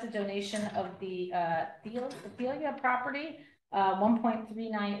accept the donation of the, Thelia property,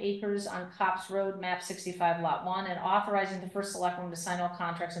 1.39 acres on Cops Road, map 65, lot 1, and authorizing the first selectman to sign all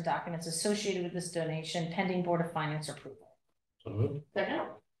contracts and documents associated with this donation pending Board of Finance approval. So moved. Second.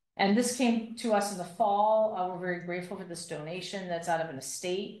 And this came to us in the fall. We're very grateful for this donation that's out of an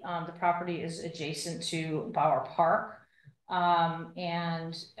estate. The property is adjacent to Bauer Park.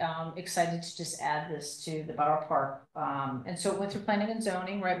 Excited to just add this to the Bauer Park. And so it went through planning and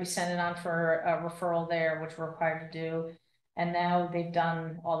zoning, right? We sent it on for a referral there, which we're required to do. And now they've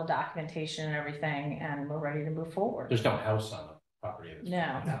done all the documentation and everything, and we're ready to move forward. There's no house on the property.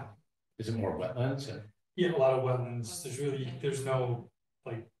 No. No. Is it more wetlands? Yeah, a lot of wetlands. There's no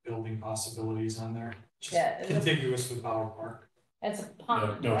like building possibilities on there. Just Yeah, contiguous with Bauer Park. It's a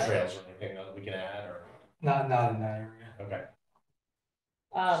pond. No right? trails or anything that we can add or, Not in that area. okay,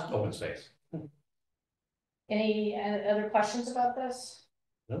 Um, open space. any other questions about this?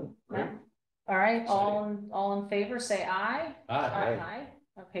 No. No? All right, all in favor, say aye. Aye. Aye.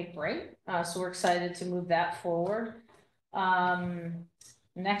 Okay, great. So we're excited to move that forward.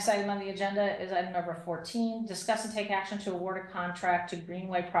 Next item on the agenda is item number 14, discuss and take action to award a contract to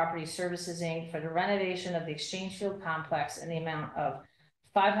Greenway Property Services, Inc. for the renovation of the Exchange Field Complex in the amount of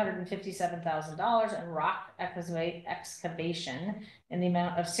 $557,000 and rock excavation in the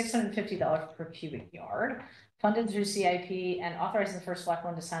amount of $650 per cubic yard, funded through CIP, and authorizing the first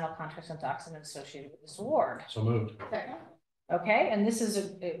selectman to sign all contracts and documents associated with this award. So moved. Okay, and this is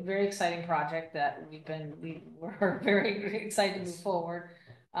a very exciting project that we're very excited to move forward.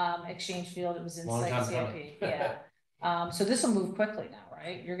 Exchange Field, it was in Long time CIP, yeah. So this will move quickly now,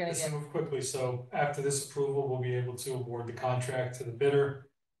 right? You're gonna This get, will move quickly, so after this approval, we'll be able to award the contract to the bidder.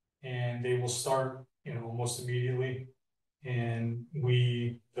 And they will start, almost immediately. And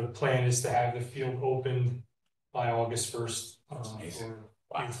the plan is to have the field opened by August 1st, for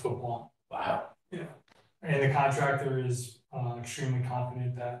youth football. Wow. Yeah, and the contractor is extremely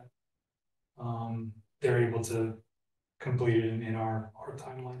confident that they're able to complete it in our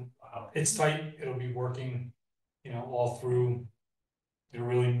timeline. Wow. It's tight, it'll be working, all through,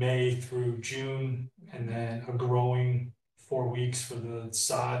 really May through June, and then a growing 4 weeks for the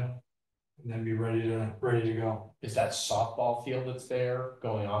sod, and then be ready to go. Is that softball field that's there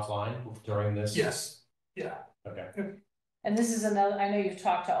going offline during this? Yes, yeah. Okay. and this is another, I know you've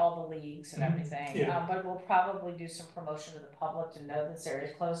talked to all the leagues and everything, Yeah. but we'll probably do some promotion to the public to know this area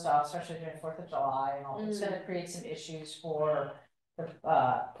is closed off, especially during 4th of July and all. It's gonna create some issues for the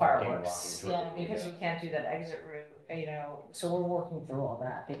fireworks. Parking Yeah, lot. because we can't do that exit route, so we're working through all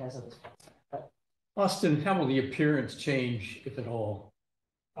that because of this. Austin, how will the appearance change, if at all?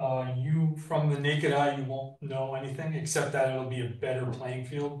 From the naked eye, you won't know anything except that it'll be a better playing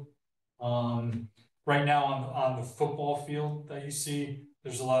field. Right now on the football field that you see,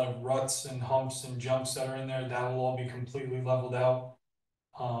 there's a lot of ruts and humps and jumps that are in there. That will all be completely leveled out.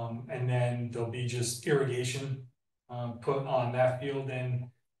 And then there'll be just irrigation put on that field and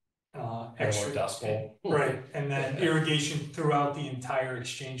extra dust bowl. right, and then irrigation throughout the entire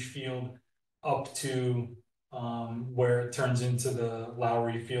exchange field up to where it turns into the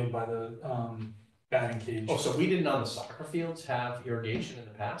Lowry Field by the batting cage. Oh, so we didn't on the soccer fields have irrigation in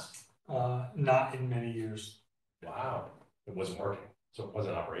the past? Not in many years. Wow, it wasn't working, so it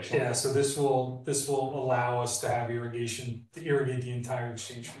wasn't operational? Yeah, so this will allow us to have irrigation to irrigate the entire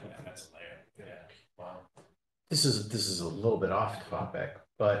exchange field. Yeah, that's a layer, yeah, wow. This is a little bit off topic,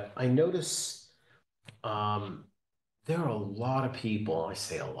 but I notice there are a lot of people, I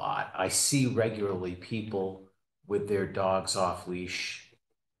say a lot, I see regularly people with their dogs off leash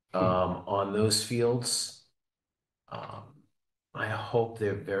on those fields. I hope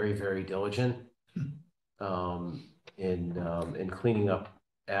they're very, very diligent in cleaning up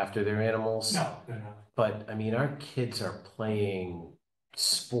after their animals. No, they're not. But I mean, our kids are playing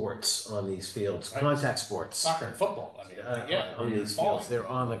sports on these fields, contact sports. Soccer and football, I mean, yeah. On these fields, they're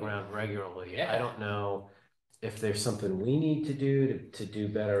on the ground regularly. I don't know if there's something we need to do to do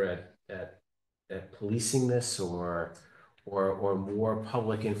better at policing this or more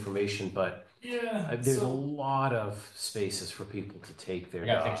public information, but Yeah. there's a lot of spaces for people to take their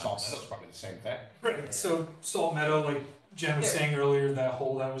I think dogs. Salt Meadow's probably the same thing. Right, so Salt Meadow, like Jen was saying earlier, that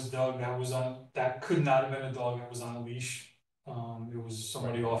hole that was dug, that could not have been a dog that was on a leash. It was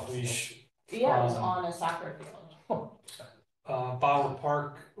somebody off leash. Yeah, it was on a soccer field. Bauer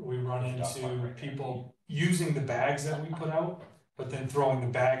Park, we run into people using the bags that we put out, but then throwing the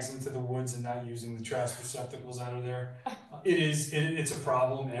bags into the woods and not using the trash receptacles out of there. It's a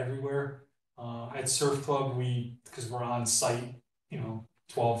problem everywhere. At Surf Club, because we're on site,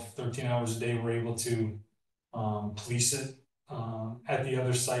 12, 13 hours a day, we're able to police it. At the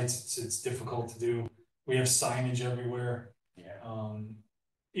other sites, it's difficult to do. We have signage everywhere. Yeah.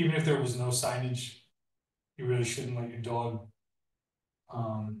 Even if there was no signage, you really shouldn't let your dog,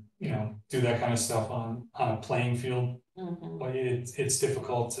 do that kind of stuff on a playing field. Mhm. But it's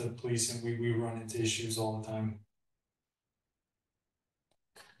difficult to police, and we run into issues all the time.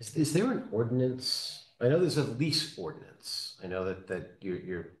 Is there an ordinance? I know there's a leash ordinance. I know that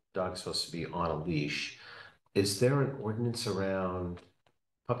your dog's supposed to be on a leash. Is there an ordinance around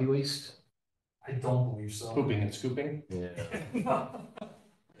puppy waste? I don't believe so. Pooping and scooping? Yeah.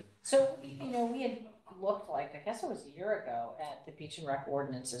 So, we had looked like, I guess it was a year ago, at the beach and rec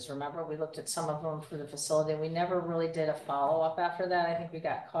ordinances. Remember, we looked at some of them for the facility. We never really did a follow-up after that. I think we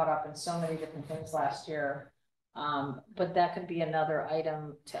got caught up in so many different things last year. But that could be another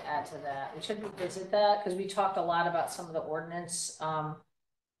item to add to that. We should revisit that, because we talked a lot about some of the ordinance,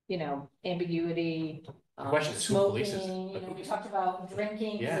 ambiguity. The question is who Smoking, polices? we talked about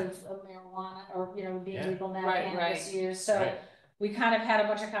drinking Yeah. because of marijuana or, being Yeah. legal now, Right, cannabis use, so. Right. We kind of had a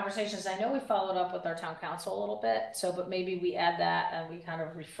bunch of conversations. I know we followed up with our town council a little bit, but maybe we add that and we kind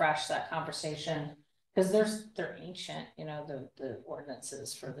of refresh that conversation. Because they're ancient, the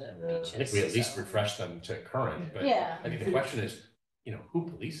ordinances for the beaches. I think we at least so. refresh them to current, but Yeah. I think the question is, who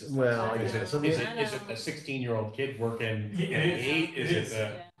polices them? Well, Is yeah, it, so is the- it a 16-year-old kid working Yeah, at it is. 8? Is It it is.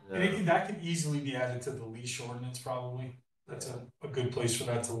 the? And that could easily be added to the leash ordinance, probably. That's a good place for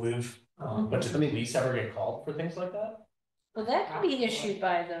that to live. But does the police ever get called for things like that? Well, that can be issued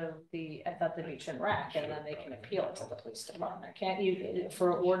by the beach and rec, and then they can appeal it to the police department. Can't you,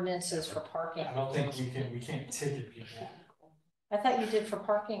 for ordinances for parking? I don't think we can't ticket people. I thought you did for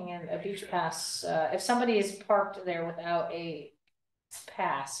parking and a beach pass. If somebody is parked there without a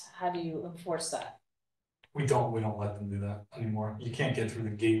pass, how do you enforce that? We don't let them do that anymore. You can't get through the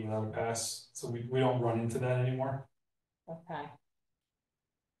gate without a pass, so we don't run into that anymore. Okay.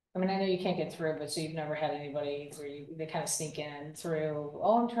 I mean, I know you can't get through, but so you've never had anybody where they kind of sneak in through,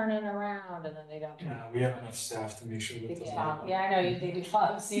 I'm turning around, and then they don't. No, we have enough staff to make sure that. doesn't happen. Yeah, I know they do,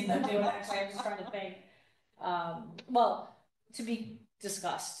 I've seen them do it, actually, I'm just trying to think. Well, to be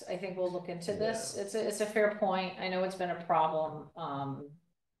discussed, I think we'll look into this, it's a fair point, I know it's been a problem,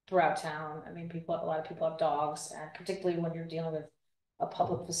 throughout town. I mean, a lot of people have dogs, and particularly when you're dealing with a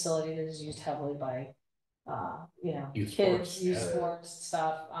public facility that is used heavily by, Youth kids, sports, youth yeah. sports,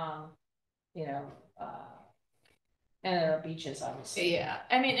 stuff, and at our beaches, obviously. Yeah,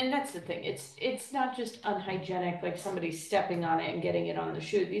 I mean, and that's the thing, it's not just unhygienic, like somebody stepping on it and getting it on the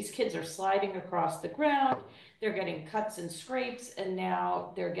shoe. These kids are sliding across the ground, they're getting cuts and scrapes, and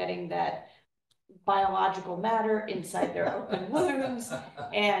now they're getting that biological matter inside their open wounds.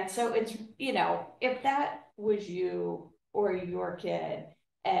 And so it's, if that was you or your kid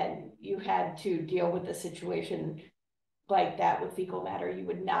and you had to deal with a situation like that with fecal matter, you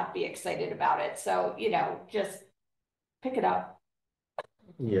would not be excited about it. So, just pick it up.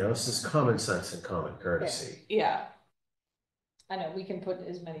 Yeah, this is common sense and common courtesy. Yeah. I know, we can put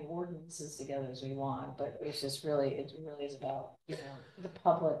as many ordinances together as we want, but it really is about, the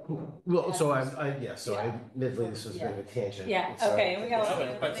public. Well, so admittedly, this was a bit of a tangent. Yeah, So- okay, we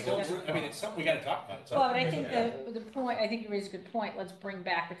got. But it's something we gotta talk about. Well, but I think the point, I think you raised a good point, let's bring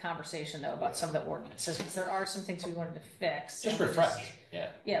back the conversation though about some of the ordinances, because there are some things we wanted to fix. Just refresh, yeah.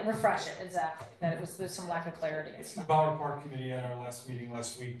 Yeah, refresh it, exactly, that there's some lack of clarity and The stuff. Bauer Park Committee at our last meeting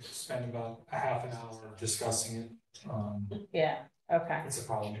last week spent about a half an hour discussing it. Yeah, okay. It's a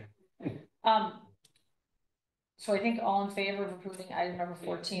problem. So I think all in favor of approving item number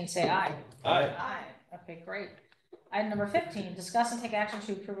 14, say aye. Aye. Aye, okay, great. Item number 15, discuss and take action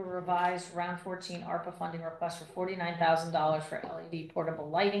to approve a revised round 14 ARPA funding request for $49,000 for LED portable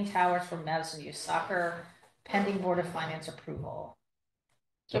lighting towers for Madison Youth Soccer, pending Board of Finance approval.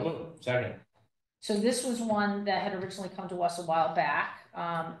 So moved. Second. So this was one that had originally come to us a while back,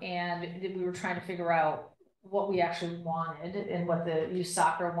 and we were trying to figure out what we actually wanted and what the youth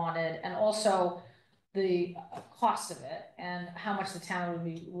soccer wanted, and also the cost of it and how much the town would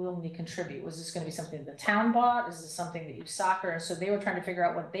be willing to contribute. Was this gonna be something the town bought? Is this something that youth soccer? And so they were trying to figure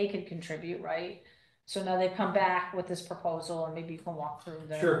out what they could contribute, right? So now they've come back with this proposal, and maybe you can walk through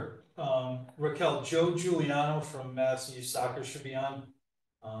the. Sure. Raquel, Joe Giuliano from Madison Youth Soccer should be on.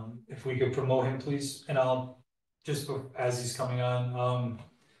 If we could promote him, please, and I'll just as he's coming on.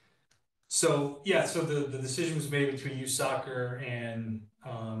 So the decision was made between youth soccer and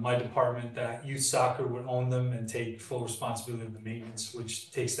my department that youth soccer would own them and take full responsibility of the maintenance,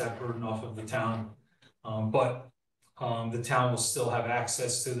 which takes that burden off of the town. But the town will still have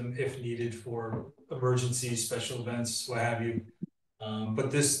access to them if needed for emergencies, special events, what have you. But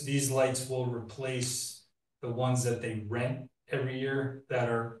these lights will replace the ones that they rent every year that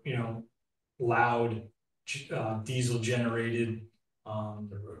are, you know, loud, diesel generated,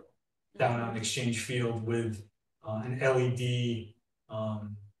 down on Exchange Field with an LED,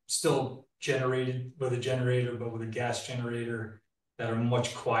 still generated with a generator, but with a gas generator that are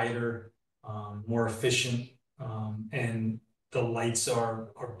much quieter, more efficient, and the lights are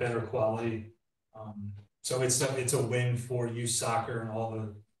better quality. So it's a win for youth soccer and all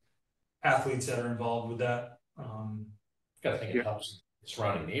the athletes that are involved with that. Gotta think it helps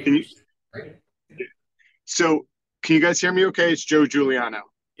surrounding neighbors. Right. So can you guys hear me okay? It's Joe Giuliano.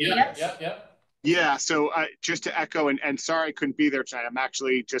 Yep. Yeah, so just to echo, and sorry I couldn't be there tonight. I'm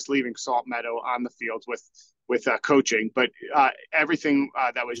actually just leaving Salt Meadow on the field with coaching, but everything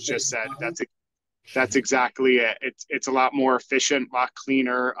that was just said, that's exactly it. It's a lot more efficient, a lot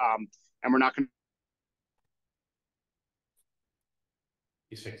cleaner, and we're not going to.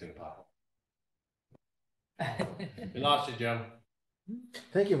 He's fixing the pothole. We lost you, Joe.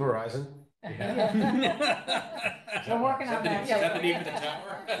 Thank you, Verizon. Yeah. We're working on that. Is that the name of the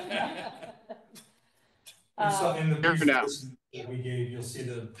tower? In the brief now. that we gave, you'll see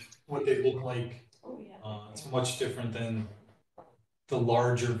what they look like. It's much different than the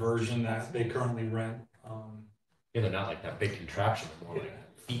larger version that they currently rent. Yeah, they're not like that big contraption, they're more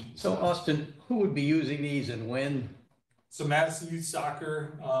like feet. So Austin, who would be using these and when? So Madison Youth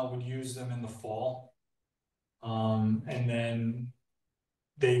Soccer would use them in the fall. And then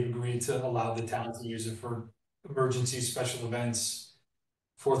they've agreed to allow the town to use it for emergency special events,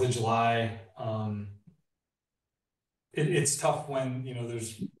 4th of July. It's tough when, you know,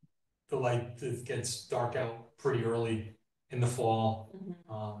 there's the light that gets dark out pretty early in the fall.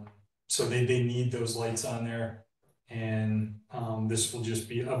 So they need those lights on there. And this will just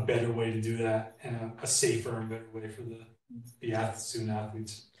be a better way to do that, and a safer and better way for the student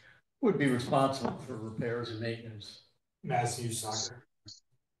athletes. Would be responsible for repairs and maintenance? Madison Youth Soccer.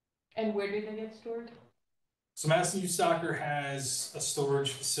 And where do they get stored? So Madison Youth Soccer has a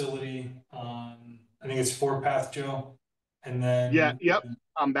storage facility on, I think it's 4-path, Joe. And then Yep.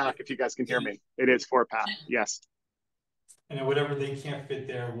 I'm back if you guys can hear me. It is 4-path, yes. And then whatever they can't fit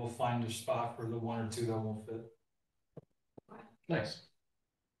there, we'll find a spot for the 1 or 2 that won't fit. Nice.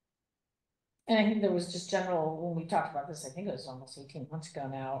 And I think there was just general, when we talked about this, I think it was almost 18 months ago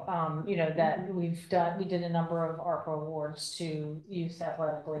now, you know, that we did a number of ARPA awards to youth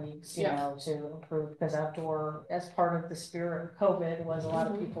athletic leagues, you know, to improve, because outdoor, as part of the spirit of COVID, was a lot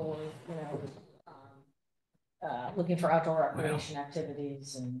of people were, you know, looking for outdoor recreation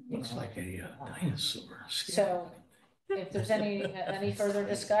activities and. Looks like a dinosaur. So if there's any further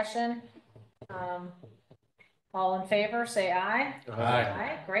discussion, all in favor, say aye.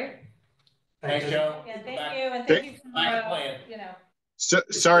 Aye, great. Thanks, Joe. Yeah, thank you, and thank you for, you know. So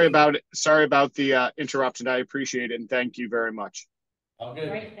sorry about the interruption. I appreciate it, and thank you very much. All good.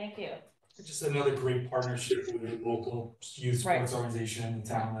 Great, thank you. It's just another great partnership with a local youth sports organization in the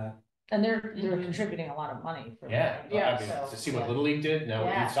town that. And they're contributing a lot of money. For Yeah, that. I mean, So, to see what Little League did, now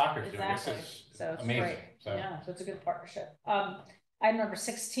what youth soccer's doing, exactly. this is So it's amazing. great. So. Yeah, so it's a good partnership. Item number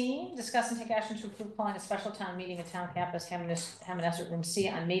 16, discuss and take action to approve calling a special town meeting at Town Campus, Hammonasset Room C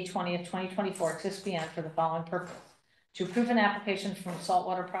on May 20th, 2024 at 6 p.m. for the following purpose. To approve an application from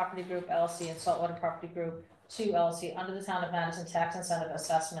Saltwater Property Group LLC and Saltwater Property Group 2 LLC under the Town of Madison Tax Incentive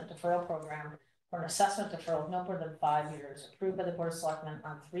Assessment Deferral Program for an assessment deferral of no more than 5 years, approved by the Board of Selectmen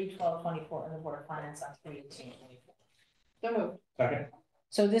on 3/12/24 and the Board of Finance on 3/18/24. So moved. Second.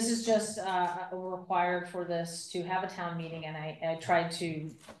 So this is just required for this to have a town meeting, and I tried to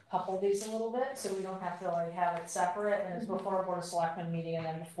couple these a little bit, so we don't have to like have it separate, and it's before a Board of Selectmen meeting and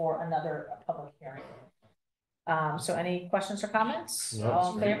then before another public hearing. So any questions or comments? No,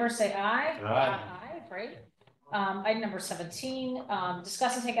 All in favor, say aye. Aye. Aye, great. Item number 17,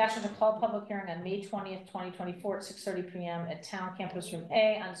 discuss and take action to call public hearing on May 20th, 2024 at 6:30 PM at Town Campus Room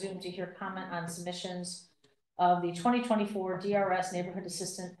A on Zoom to hear comment on submissions of the 2024 DRS Neighborhood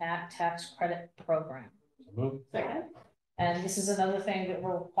Assistant Act Tax Credit Program. Second. And this is another thing that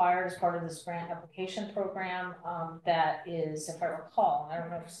we're required as part of this grant application program, that is, if I recall, I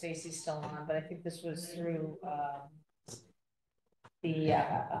don't know if Stacy's still on, but I think this was through,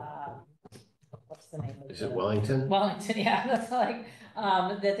 what's the name of it? Is it Wellington? Wellington, yeah, that's like,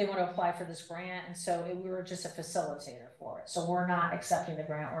 that they want to apply for this grant, and so we were just a facilitator for it. So we're not accepting the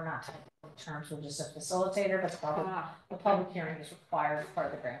grant, we're not taking the terms, we're just a facilitator, but the public hearing is required as part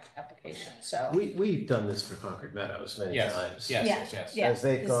of the grant application, so. We've done this for Concord Meadows many times. Yes. As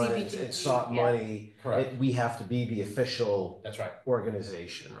they've The gone CBT, and sought yeah. money, we have to be the official That's right.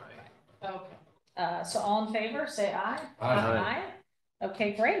 organization, right? Okay, so all in favor, say aye. Aye.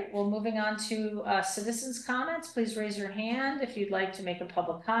 Okay, great. Well, moving on to citizens' comments. Please raise your hand if you'd like to make a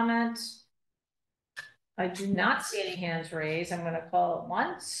public comment. I do not see any hands raised. I'm going to call it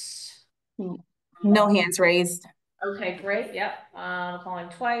once. No hands raised. Okay, great. Yep. Calling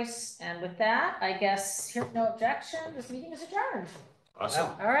twice. And with that, I guess hearing no objection, this meeting is adjourned.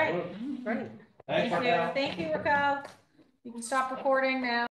 Awesome. All right, great. Thank you. Thank you, Raquel. You can stop recording now.